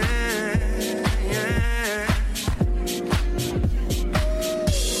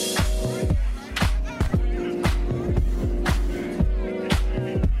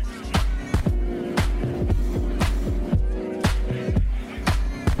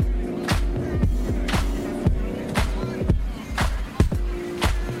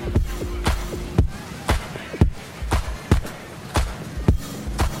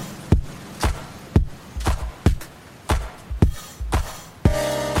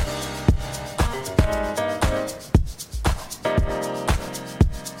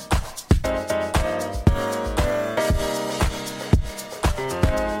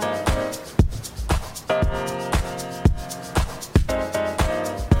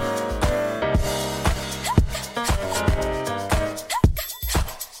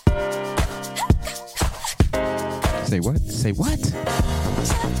 Say what? Say what?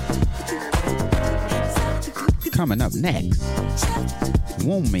 Coming up next,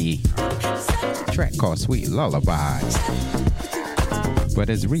 Want Me, track called Sweet Lullaby, but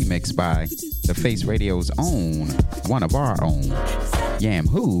it's remixed by the Face Radio's own, one of our own, Yam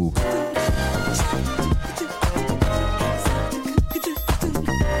Who.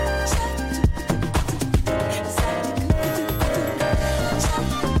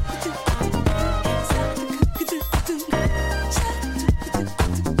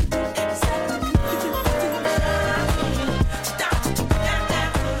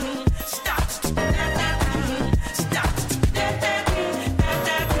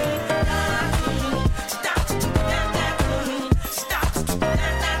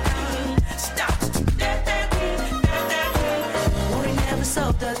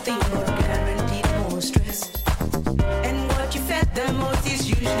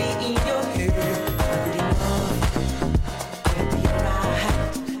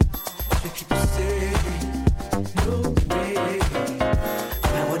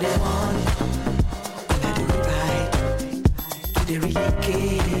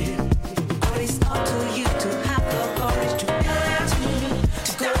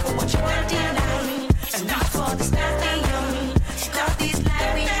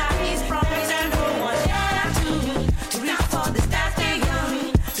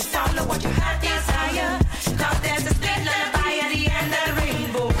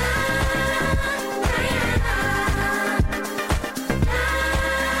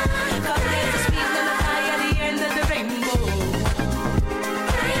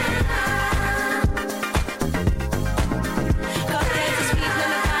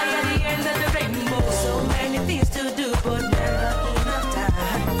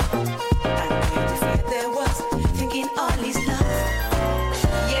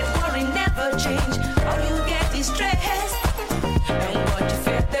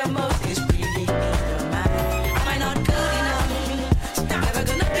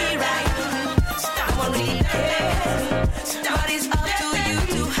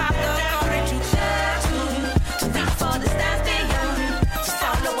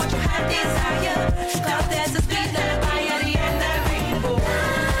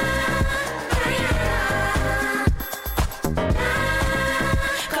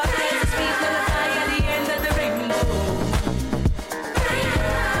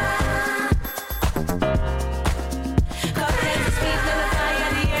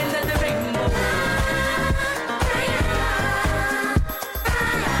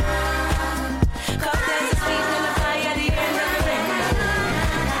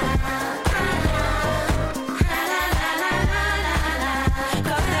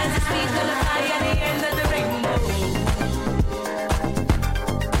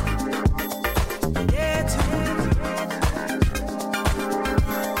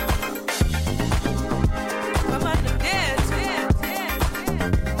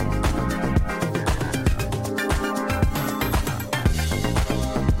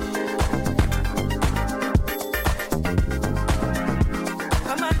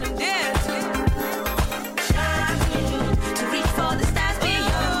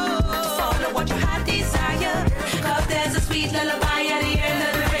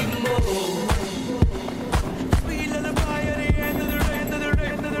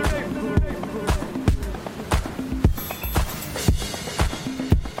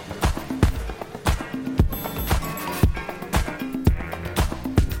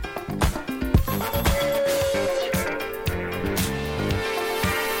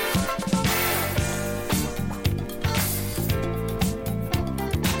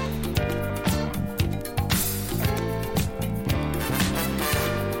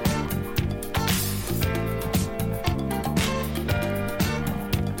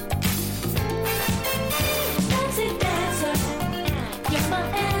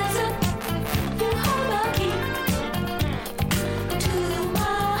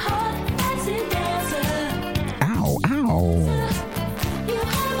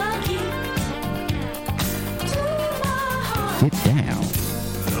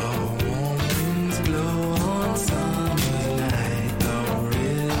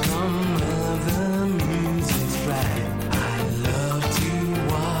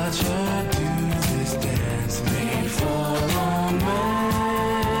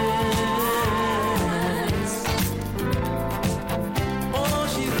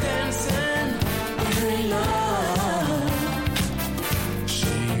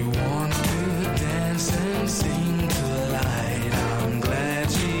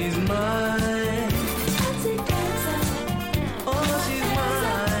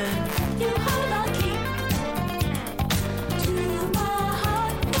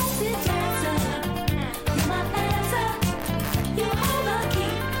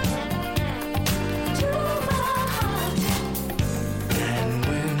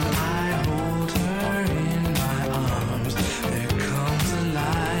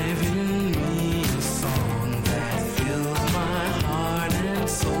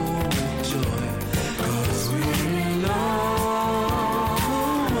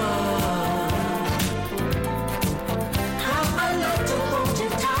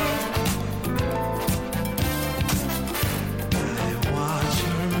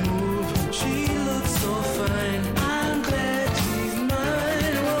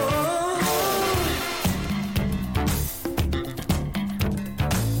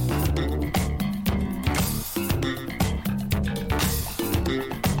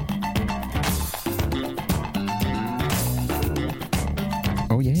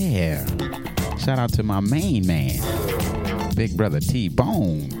 yeah. Shout out to my main man, Big Brother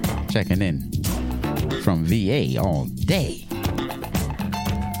T-Bone, checking in from VA all day.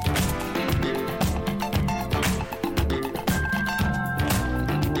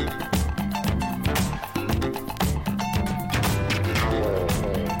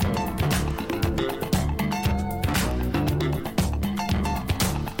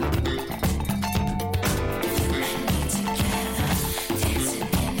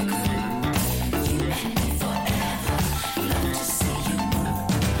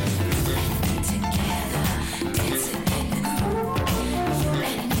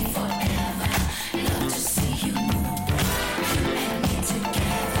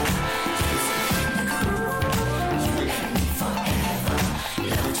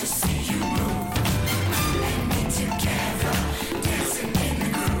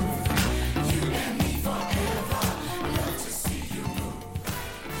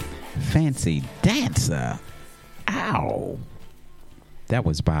 Fancy Dancer. Ow. That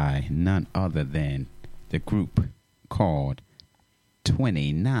was by none other than the group called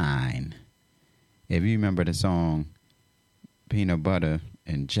 29. If you remember the song Peanut Butter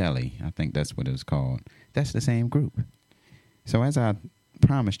and Jelly, I think that's what it was called. That's the same group. So as I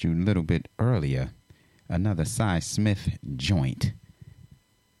promised you a little bit earlier, another Cy Smith joint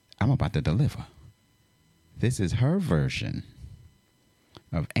I'm about to deliver. This is her version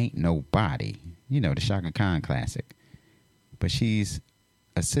of Ain't Nobody, you know, the Shaka Khan classic. But she's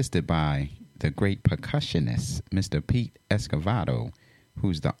assisted by the great percussionist, Mr. Pete Escovedo,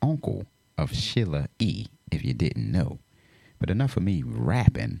 who's the uncle of Sheila E., if you didn't know. But enough of me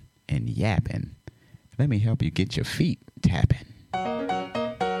rapping and yapping. Let me help you get your feet tapping.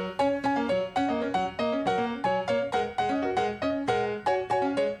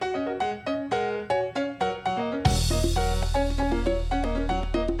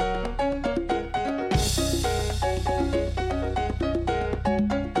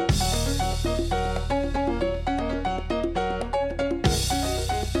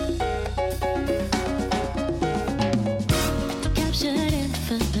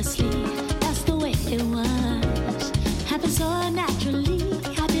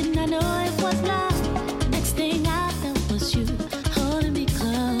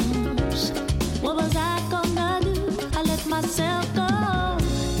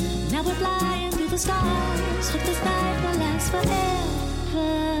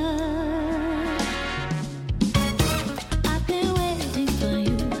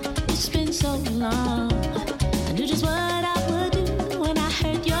 This way.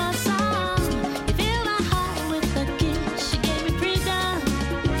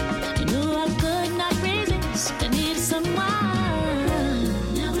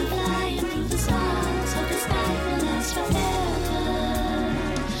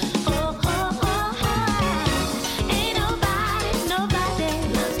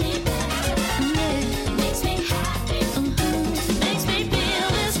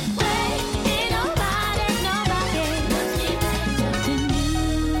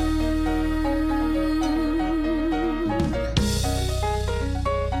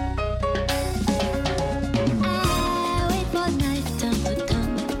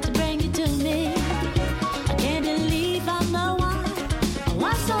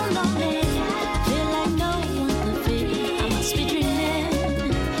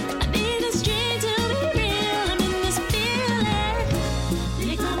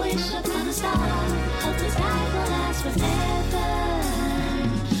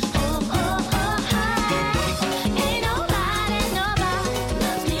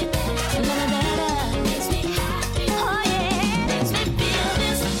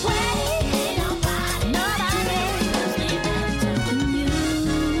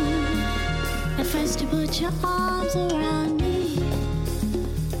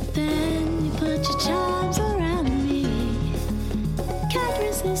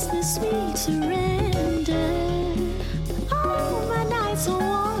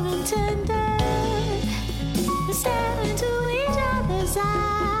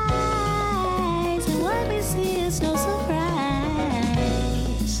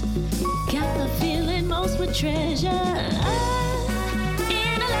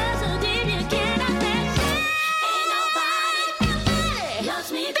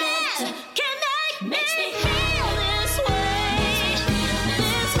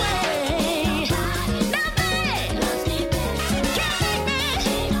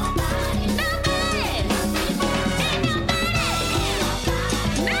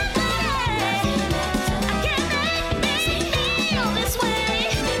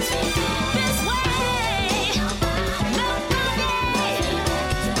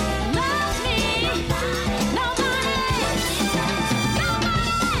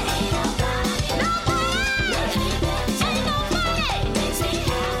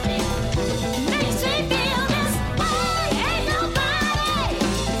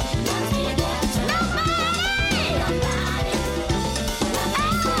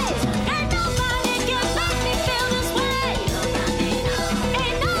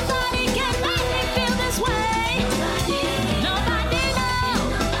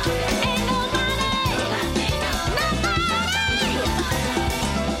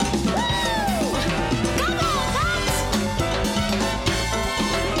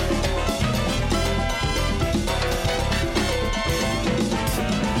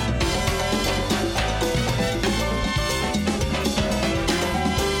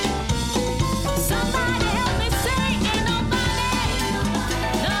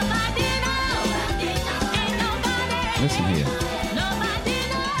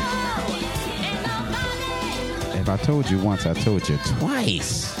 If I told you once, I told you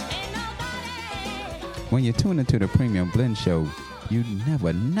twice. When you tune into the Premium Blend Show, you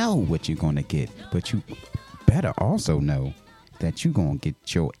never know what you're going to get. But you better also know that you're going to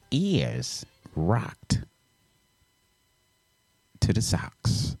get your ears rocked to the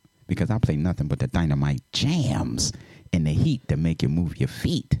socks. Because I play nothing but the dynamite jams in the heat to make you move your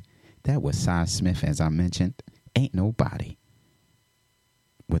feet. That was Cy Smith, as I mentioned. Ain't Nobody.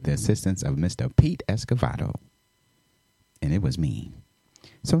 With the assistance of Mr. Pete Escovedo. And it was me.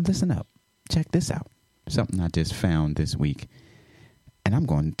 So listen up. Check this out. Something I just found this week. And I'm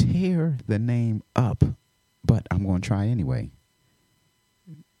going to tear the name up. But I'm going to try anyway.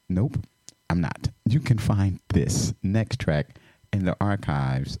 Nope, I'm not. You can find this next track in the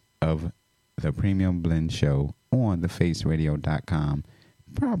archives of the Premium Blend Show on thefaceradio.com,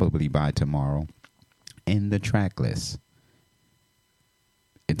 probably by tomorrow, in the track list.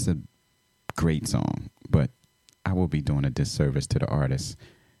 It's a great song, but I will be doing a disservice to the artists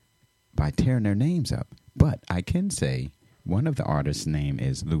by tearing their names up. But I can say one of the artists' name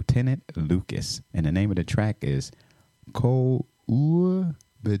is Lieutenant Lucas, and the name of the track is Cole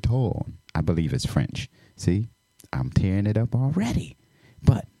Beton. I believe it's French. See, I'm tearing it up already.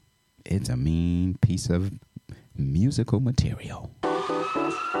 But it's a mean piece of musical material.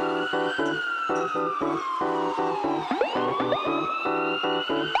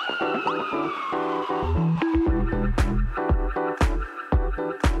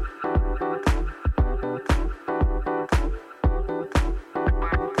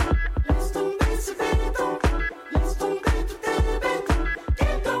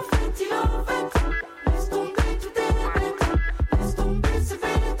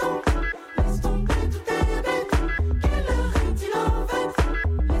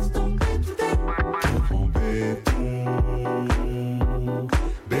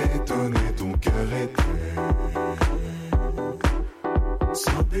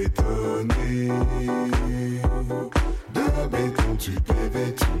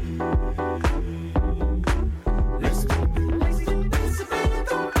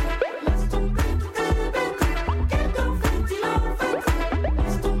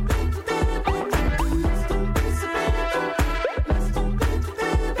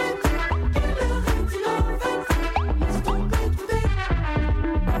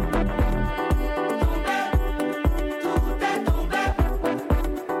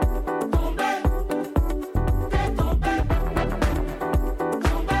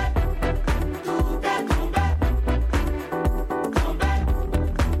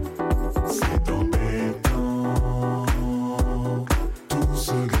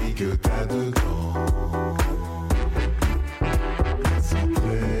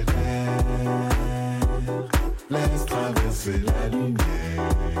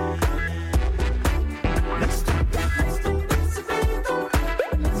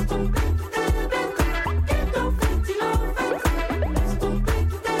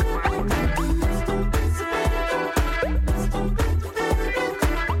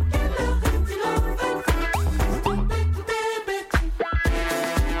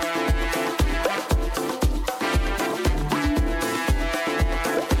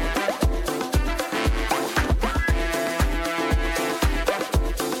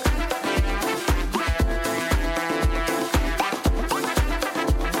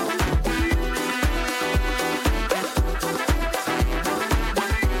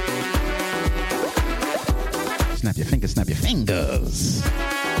 Snap your fingers.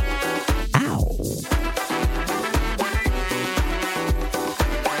 Ow.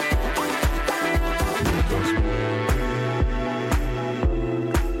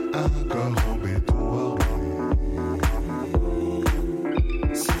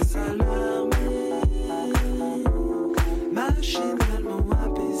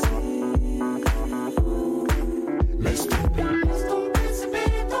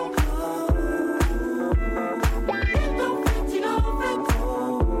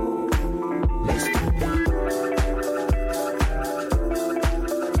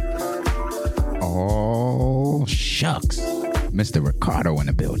 Shucks. Mr. Ricardo in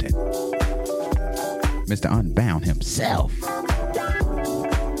the building. Mr. Unbound himself.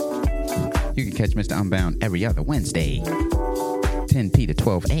 You can catch Mr. Unbound every other Wednesday, 10p to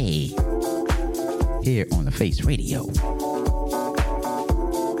 12a, here on The Face Radio.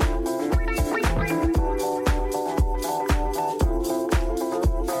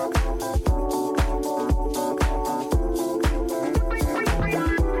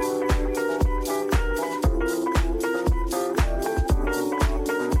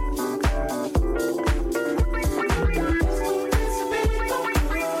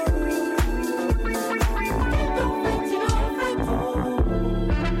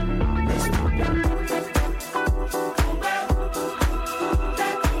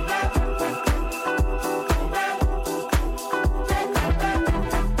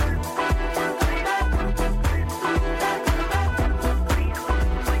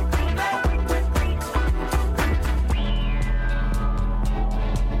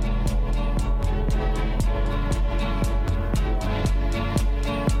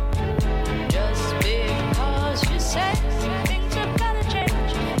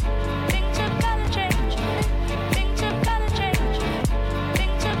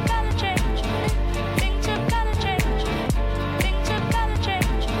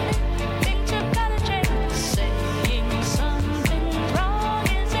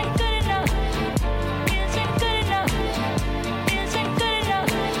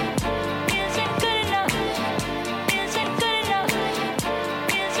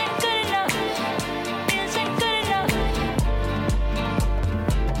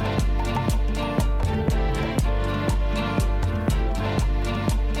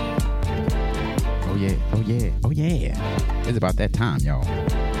 about that time, y'all.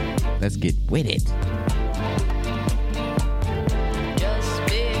 Let's get with it. Just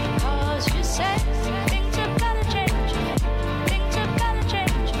because you say things have gotta change, things have gotta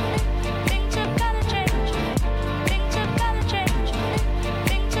change, things have gotta change, things have gotta change,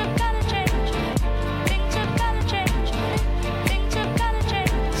 things have gotta change, things have gotta change, things have gotta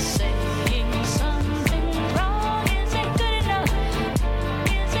change. Saying something wrong isn't good enough,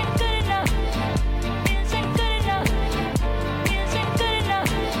 isn't good enough, isn't good enough, isn't good enough,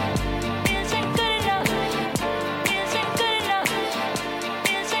 isn't good enough, isn't good enough,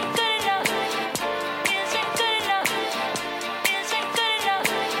 isn't good enough, isn't good enough,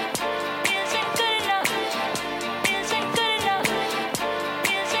 isn't good enough, isn't good enough, isn't good enough,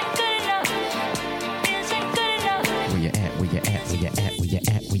 isn't good enough, isn't good enough. Where you at? Where you at? Where you at? Where you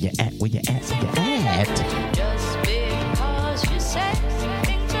at? Where you at? Where you at? Where you at? Just because you say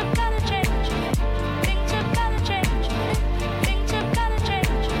things have gotta change, things have gotta change, things have gotta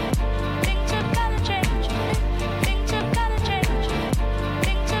change, things have gotta change, things have gotta change,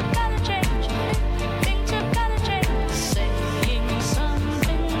 things have gotta change, things have gotta change. Saying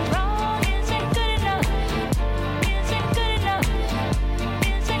something wrong isn't good enough, isn't good enough,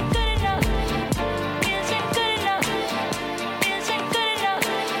 isn't good enough, isn't good enough, isn't good enough,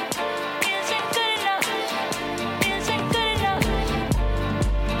 isn't good enough, isn't good enough.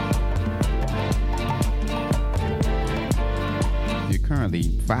 You're currently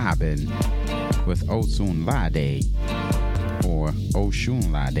vibing with Osun Lade or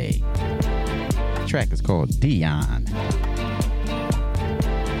Oshun Lade. The track is called Dion.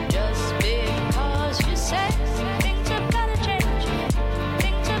 Just because you say things have gotta change,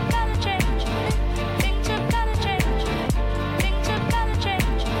 things have gotta change, things have gotta change, things have gotta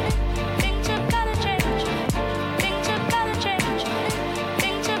change, things have gotta change, things have gotta change,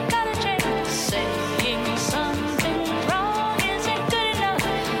 things have gotta change. Saying something wrong isn't good enough,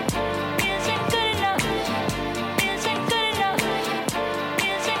 isn't good enough, isn't good enough,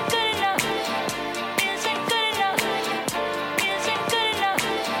 isn't good enough, isn't good enough, isn't good enough,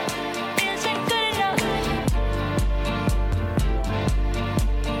 isn't good enough.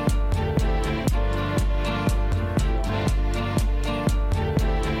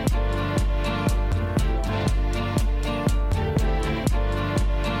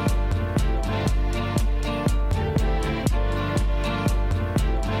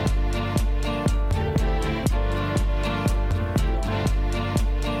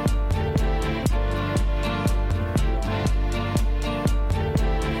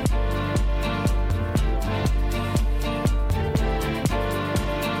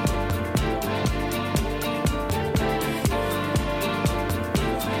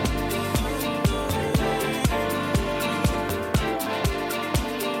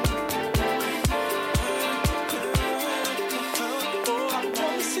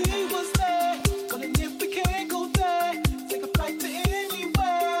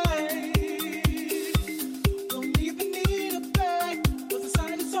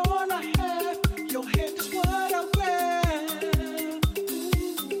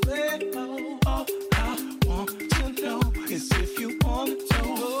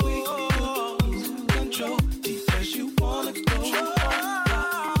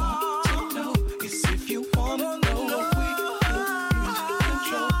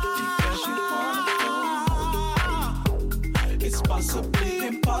 It's possibly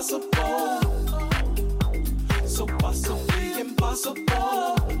impossible. So possibly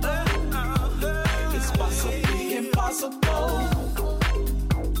impossible. It's possibly impossible.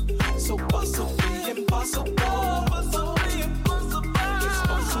 So possibly impossible. It's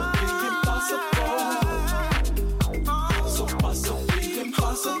possibly impossible. So possibly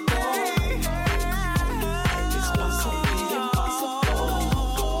impossible. It's possibly impossible.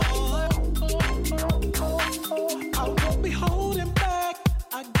 I won't be holding back.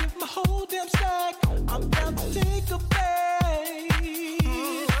 I give my whole damn stack. I'm down to take a bait.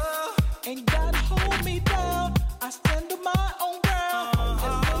 Ain't gotta hold me down. I stand on my own ground.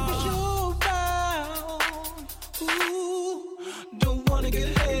 As long as you're around. Ooh, don't wanna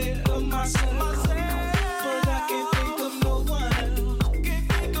get ahead of myself. But I can't think of no one else.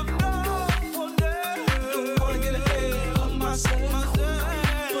 Don't wanna get ahead of myself.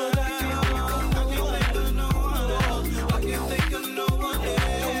 But I can't think of no one else. I can't think of no one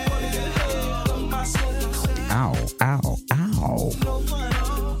else. Don't wanna get ahead of myself. Ow, ow, ow.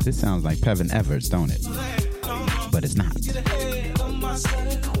 This sounds like Pevin Everts, don't it? But it's not.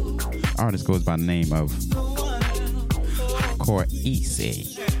 Artist goes by the name of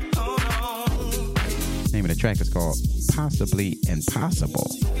Corisi. Name of the track is called Possibly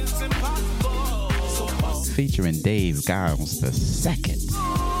Impossible. featuring Dave Giles II.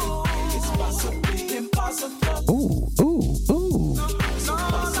 Ooh, ooh, ooh.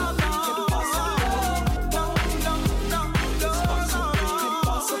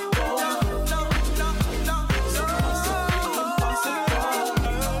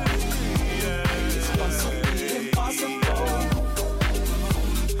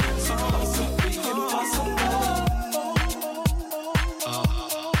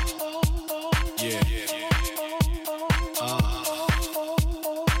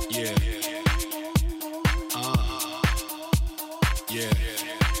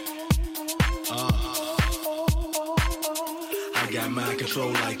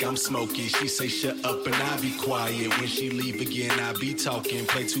 I'm smoky. She say shut up and I be quiet. When she leave again, I be talking.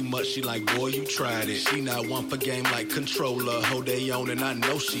 Play too much, she like, boy, you tried it. She not one for game like controller. Whole day on and I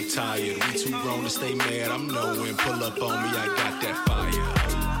know she tired. We too grown to stay mad, I'm knowing. Pull up on me, I got that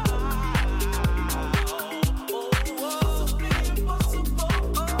fire.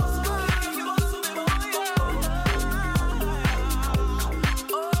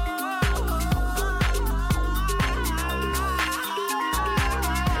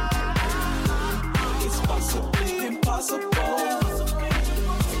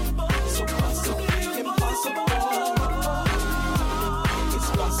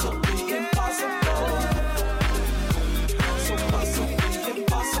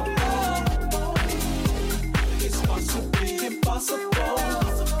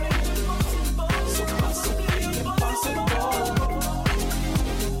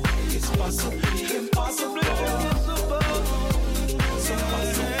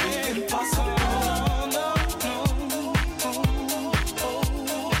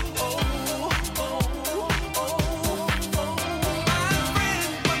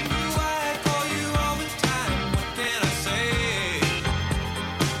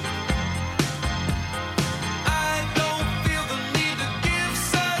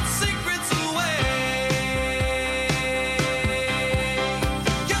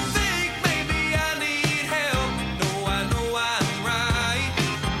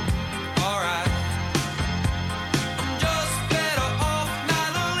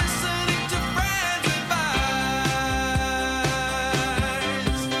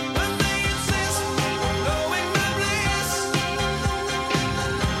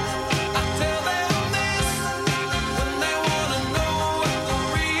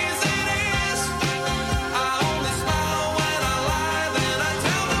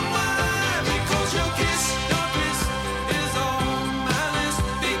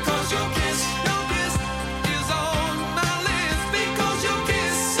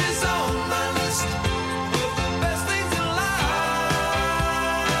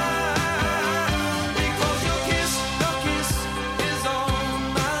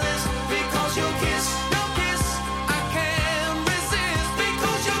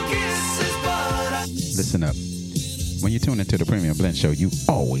 Listen up. When you tune into the Premium Blend Show, you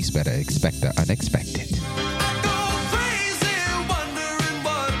always better expect the unexpected.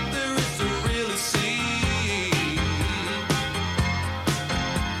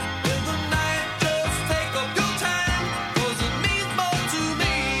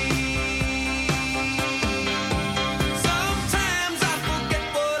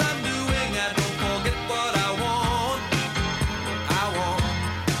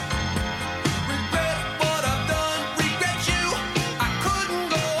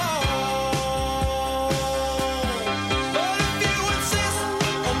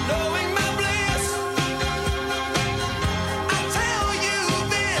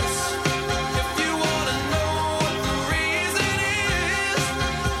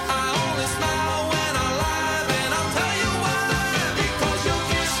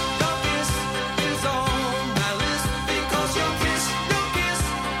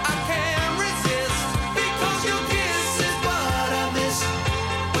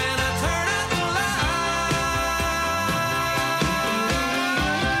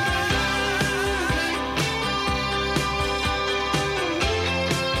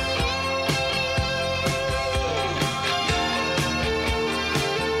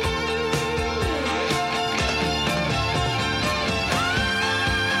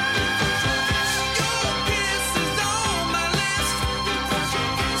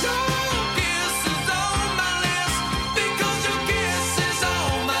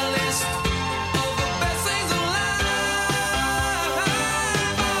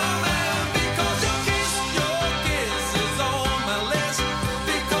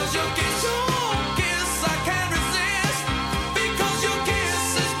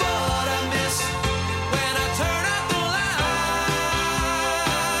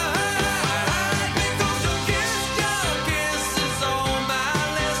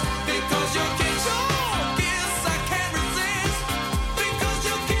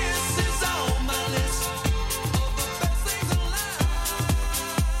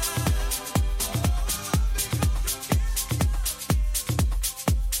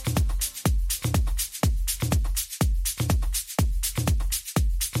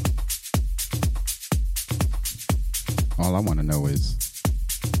 want to know is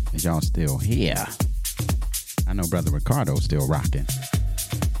y'all still here? I know Brother Ricardo's still rocking.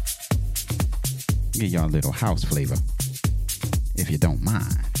 Give y'all a little house flavor, if you don't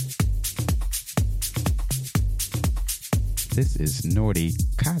mind. This is Nordy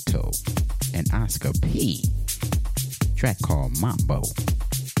Kato and Oscar P. Track called Mambo.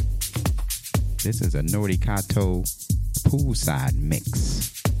 This is a Nordy Kato poolside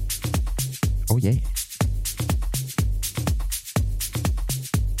mix. Oh yeah.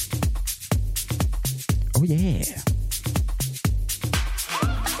 Oh yeah.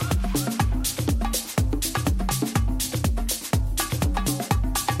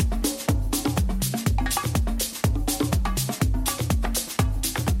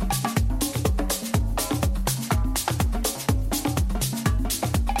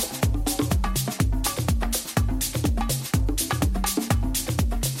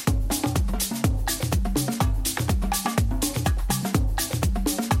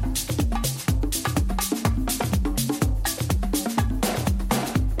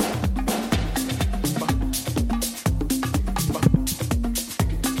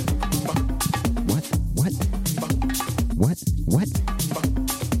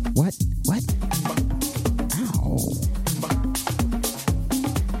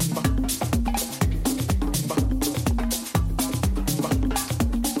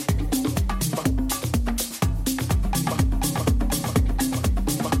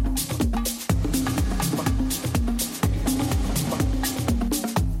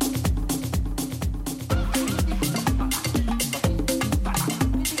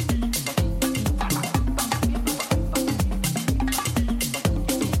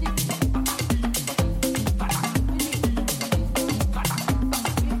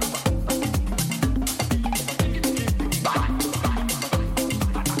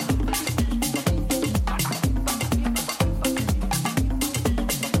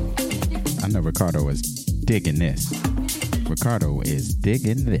 Ricardo is digging this. Ricardo is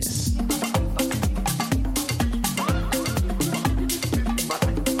digging this.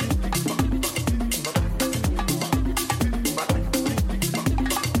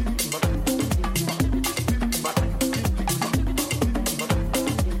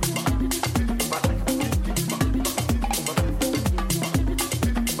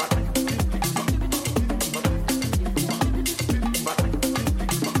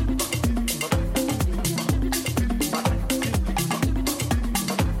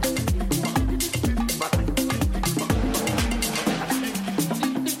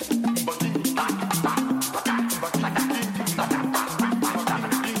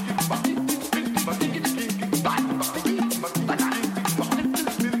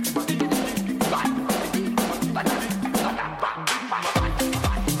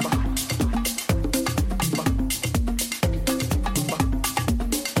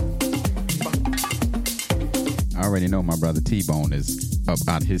 I already know my brother T-Bone is up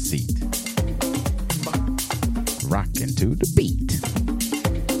out his seat, rocking to the beat.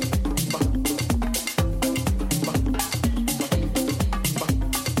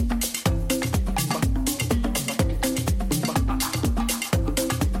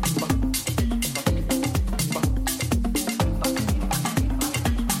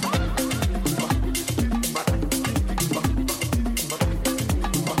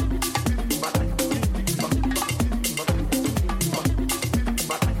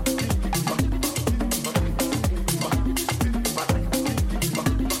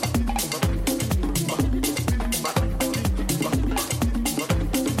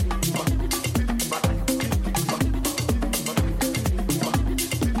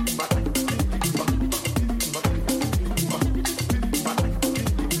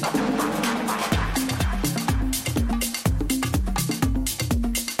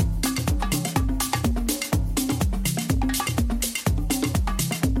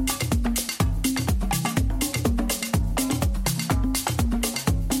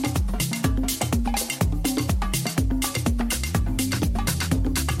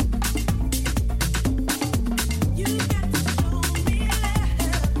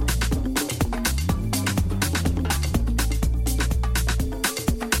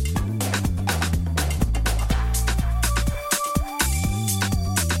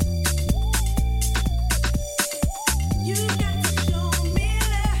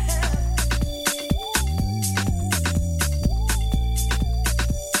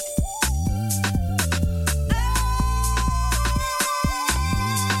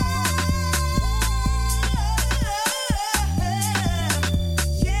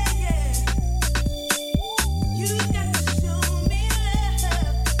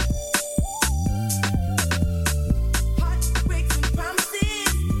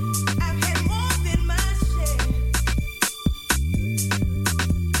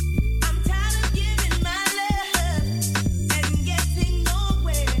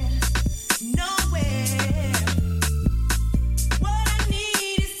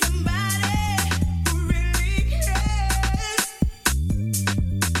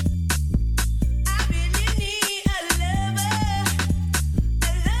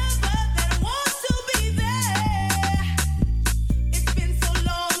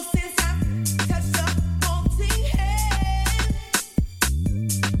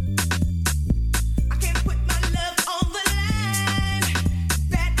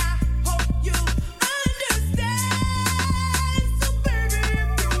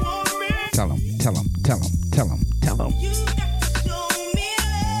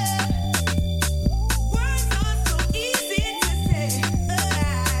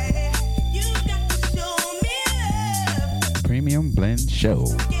 Show.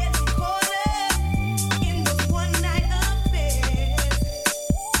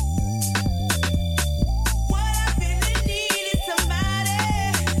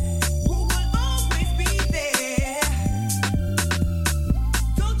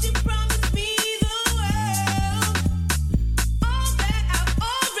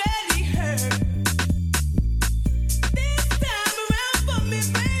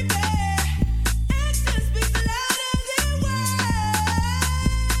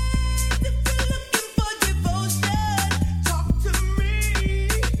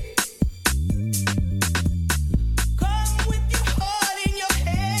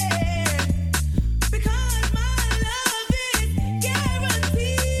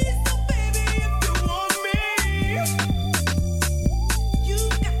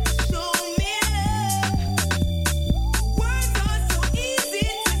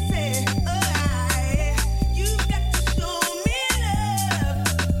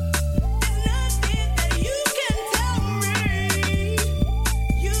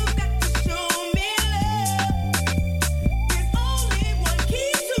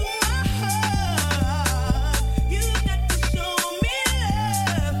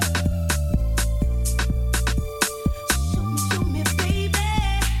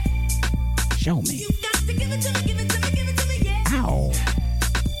 Show me. Ow.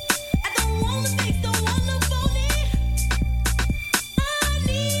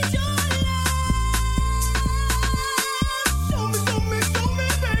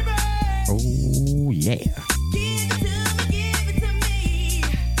 Oh, yeah.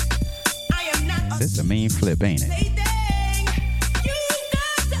 This is a mean flip, ain't it?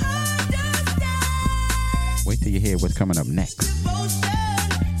 Wait till you hear what's coming up next.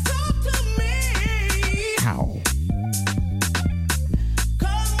 Ow.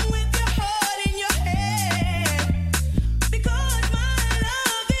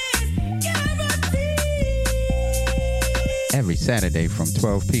 Every Saturday from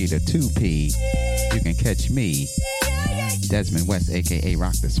 12p to 2p, you can catch me, Desmond West, aka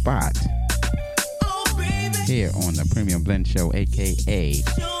Rock the Spot, here on the Premium Blend Show, aka,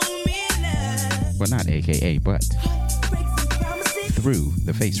 well, not aka, but through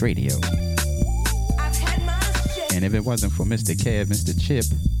the Face Radio. And if it wasn't for Mr. Kev, Mr. Chip,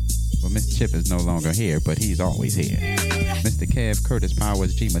 well, Mr. Chip is no longer here, but he's always here. Mr. Kev, Curtis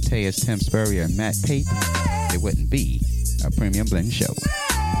Powers, G. Mateus, Tim Spurrier, and Matt Pape, it wouldn't be a Premium Blend Show.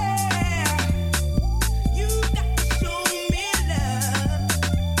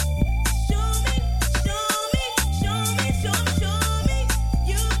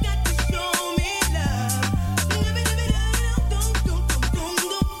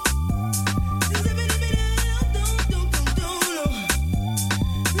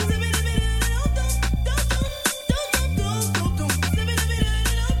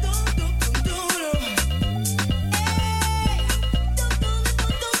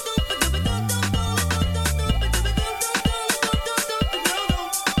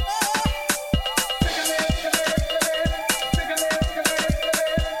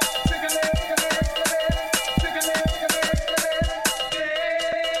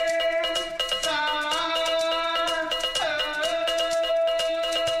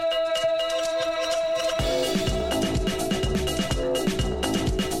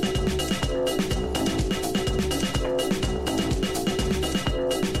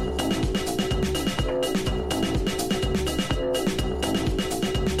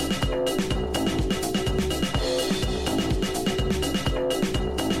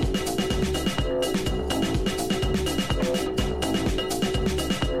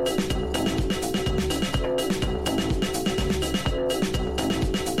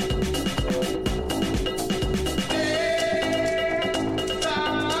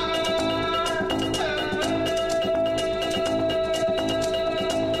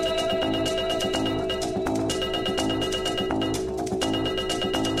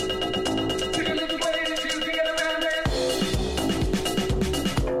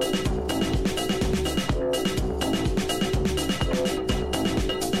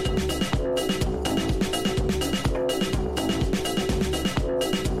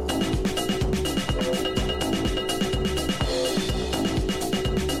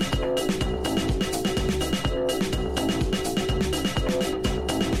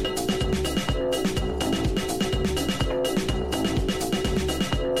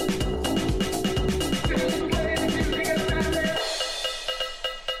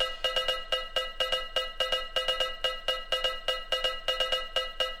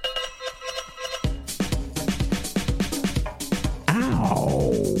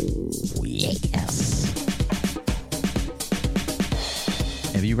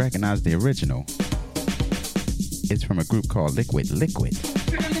 recognize the original. It's from a group called Liquid.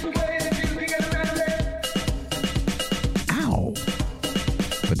 Ow!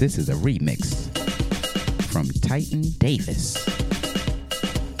 But this is a remix from Titan Davis.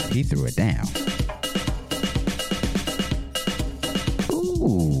 He threw it down.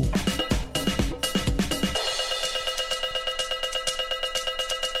 Ooh.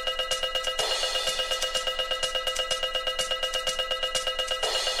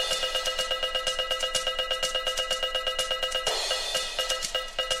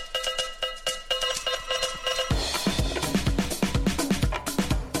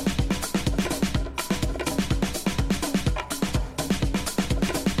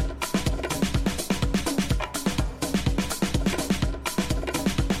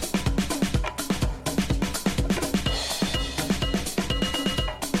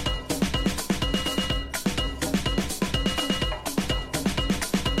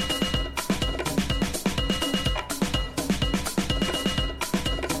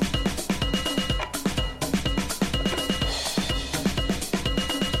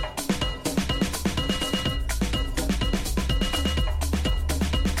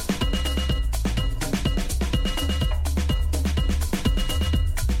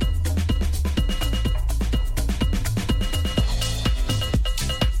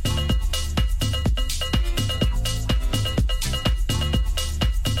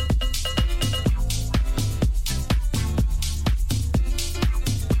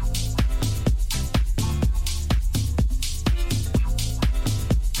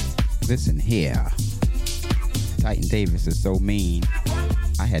 Listen here. Titan Davis is so mean,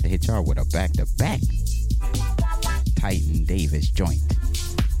 I had to hit y'all with a back-to-back Titan Davis joint.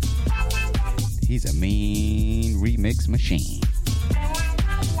 He's a mean remix machine.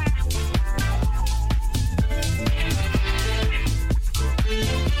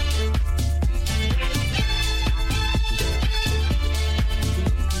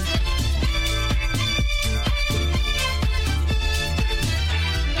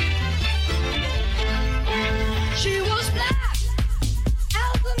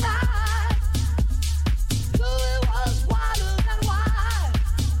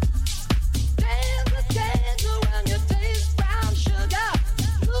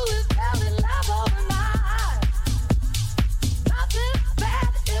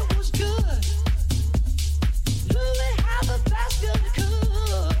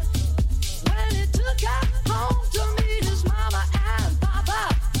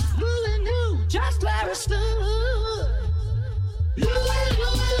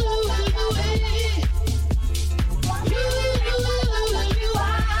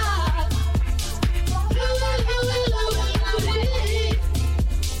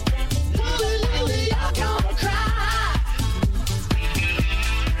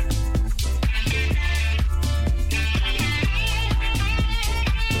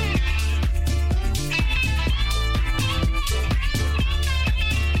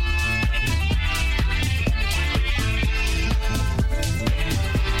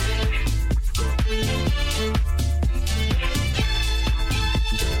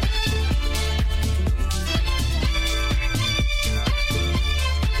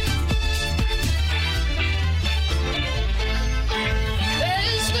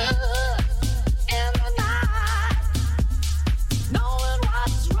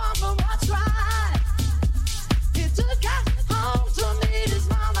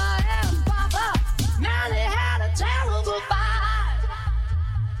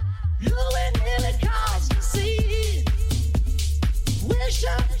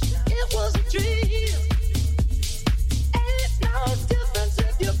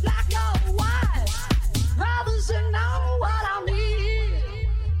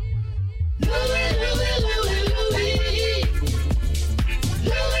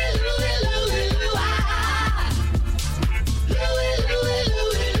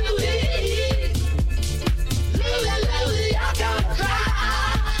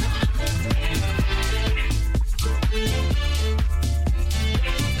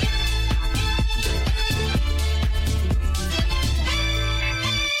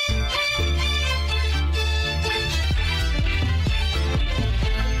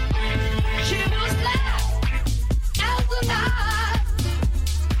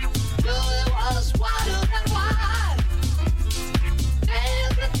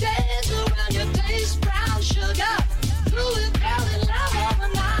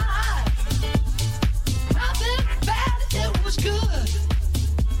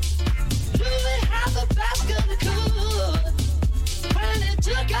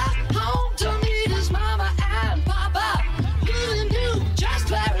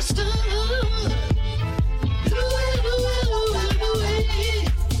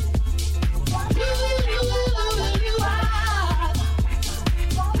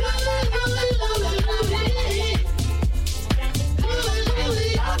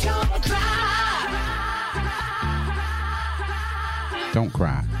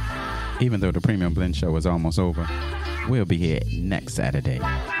 Even though the Premium Blend show is almost over, we'll be here next Saturday.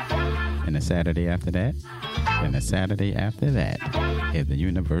 And the Saturday after that, and the Saturday after that, if the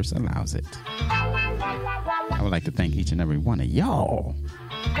universe allows it. I would like to thank each and every one of y'all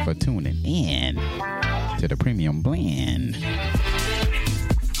for tuning in to the Premium Blend.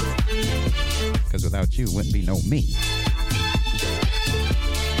 Because without you, wouldn't be no me.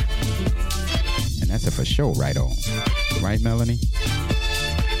 And that's a for sure right on. Right, Melanie?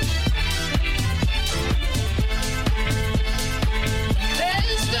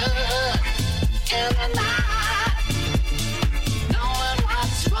 In the night, knowing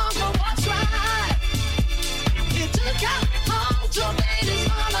what's wrong or what's right. He took out home to meet his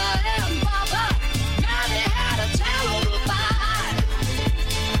mama and papa. Man, he had a terrible fight.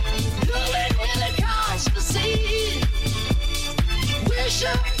 Louis really caused the scene.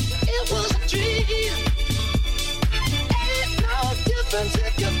 Wishing it was a dream. Ain't no difference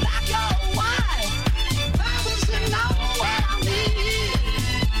if you're black or white. Mamas should know what I mean.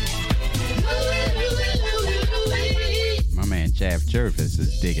 My man Jeff Jervis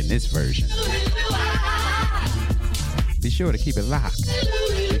is digging this version. Be sure to keep it locked,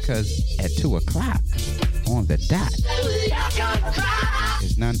 because at 2 o'clock on the dot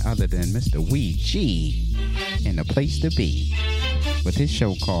is none other than Mr. Wee G in the place to be with his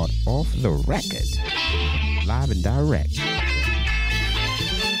show called Off the Record, live and direct.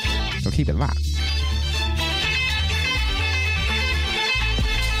 So keep it locked.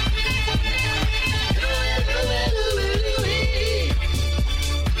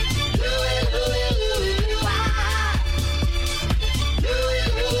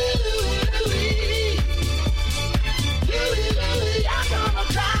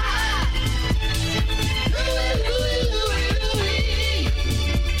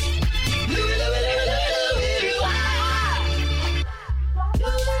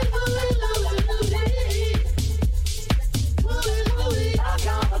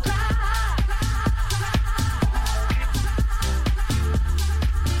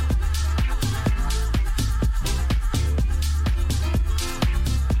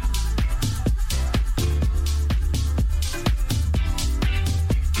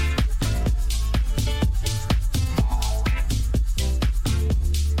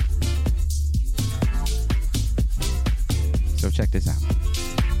 Check this out.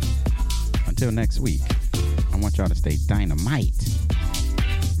 Until next week, I want y'all to stay dynamite.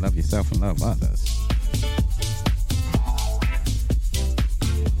 Love yourself and love others.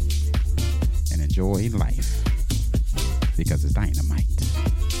 And enjoy life, because it's dynamite.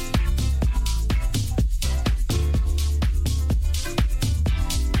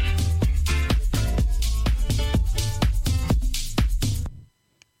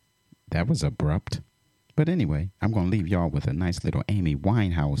 That was abrupt. But anyway, I'm going to leave y'all with a nice little Amy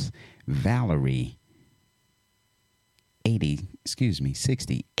Winehouse Valerie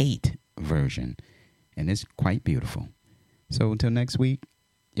 68 version. And it's quite beautiful. So until next week,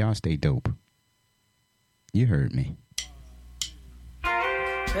 y'all stay dope. You heard me.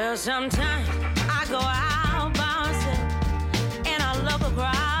 Well, sometimes I go out by myself and I look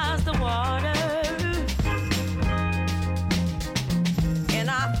across the water. And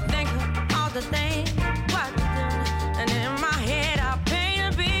I think of all the things. And in my head I paint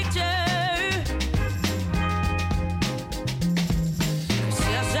a picture.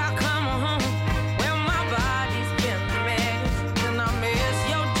 Since I come home, well, my body's been a mess. And I miss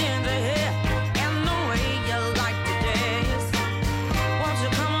your ginger hair and the way you like to dance. Won't you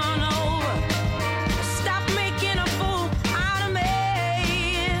come on over?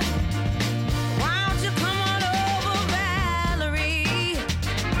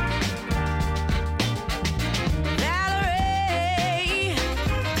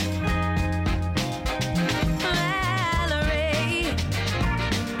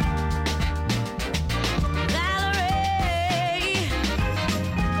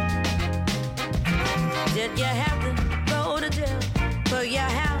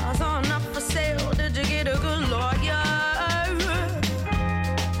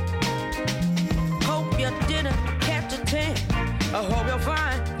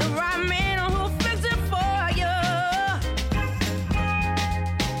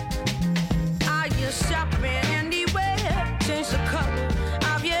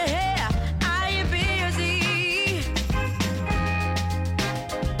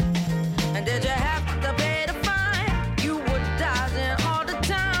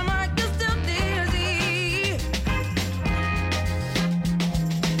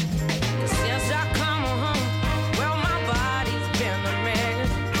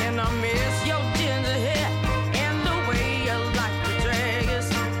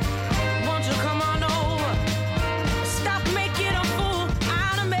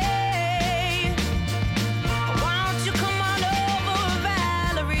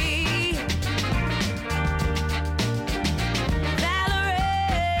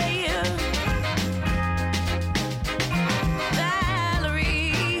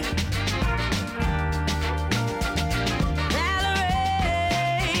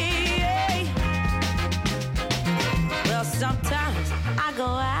 I go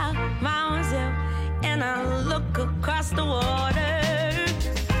out myself and I look across the water.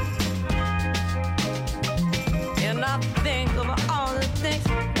 And I think of all the things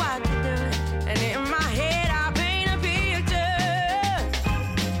why you do it. And in my head I paint a picture.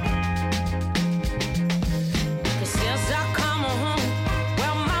 'Cause since I come home,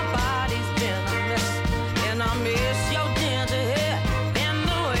 well my body's been a mess. And I miss your ginger hair and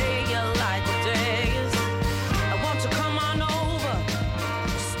the way you light the days. I want to come on over,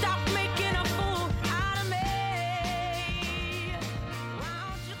 stop making a fool out of me.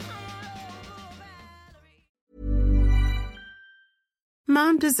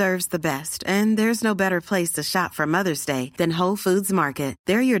 Mom deserves the best, and there's no better place to shop for Mother's Day than Whole Foods Market.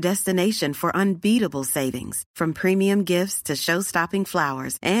 They're your destination for unbeatable savings, from premium gifts to show-stopping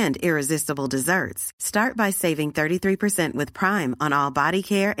flowers and irresistible desserts. Start by saving 33% with Prime on all body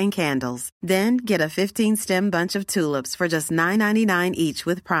care and candles. Then get a 15-stem bunch of tulips for just $9.99 each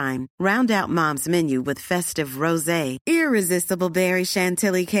with Prime. Round out Mom's menu with festive rosé, irresistible berry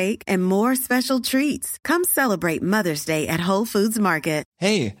chantilly cake, and more special treats. Come celebrate Mother's Day at Whole Foods Market.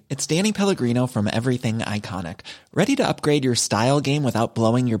 Hey, it's Danny Pellegrino from Everything Iconic. Ready to upgrade your style game without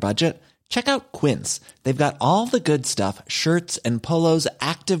blowing your budget? Check out Quince. They've got all the good stuff, shirts and polos,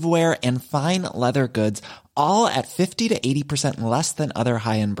 activewear, and fine leather goods, all at 50 to 80% less than other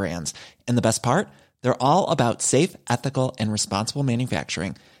high-end brands. And the best part? They're all about safe, ethical, and responsible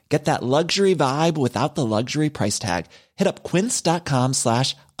manufacturing. Get that luxury vibe without the luxury price tag. Hit up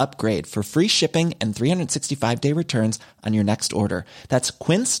quince.com/upgrade for free shipping and 365-day returns on your next order. That's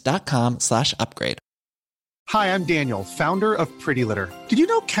quince.com/upgrade. Hi, I'm Daniel, founder of Pretty Litter. Did you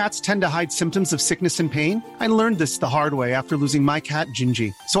know cats tend to hide symptoms of sickness and pain? I learned this the hard way after losing my cat,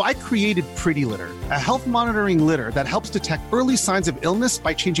 Gingy. So I created Pretty Litter, a health monitoring litter that helps detect early signs of illness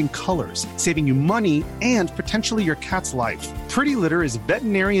by changing colors, saving you money and potentially your cat's life. Pretty Litter is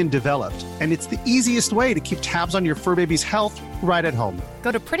veterinarian developed, and it's the easiest way to keep tabs on your fur baby's health right at home.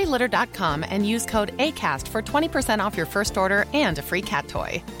 Go to prettylitter.com and use code ACAST for 20% off your first order and a free cat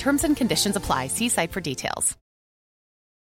toy. Terms and conditions apply. See site for details.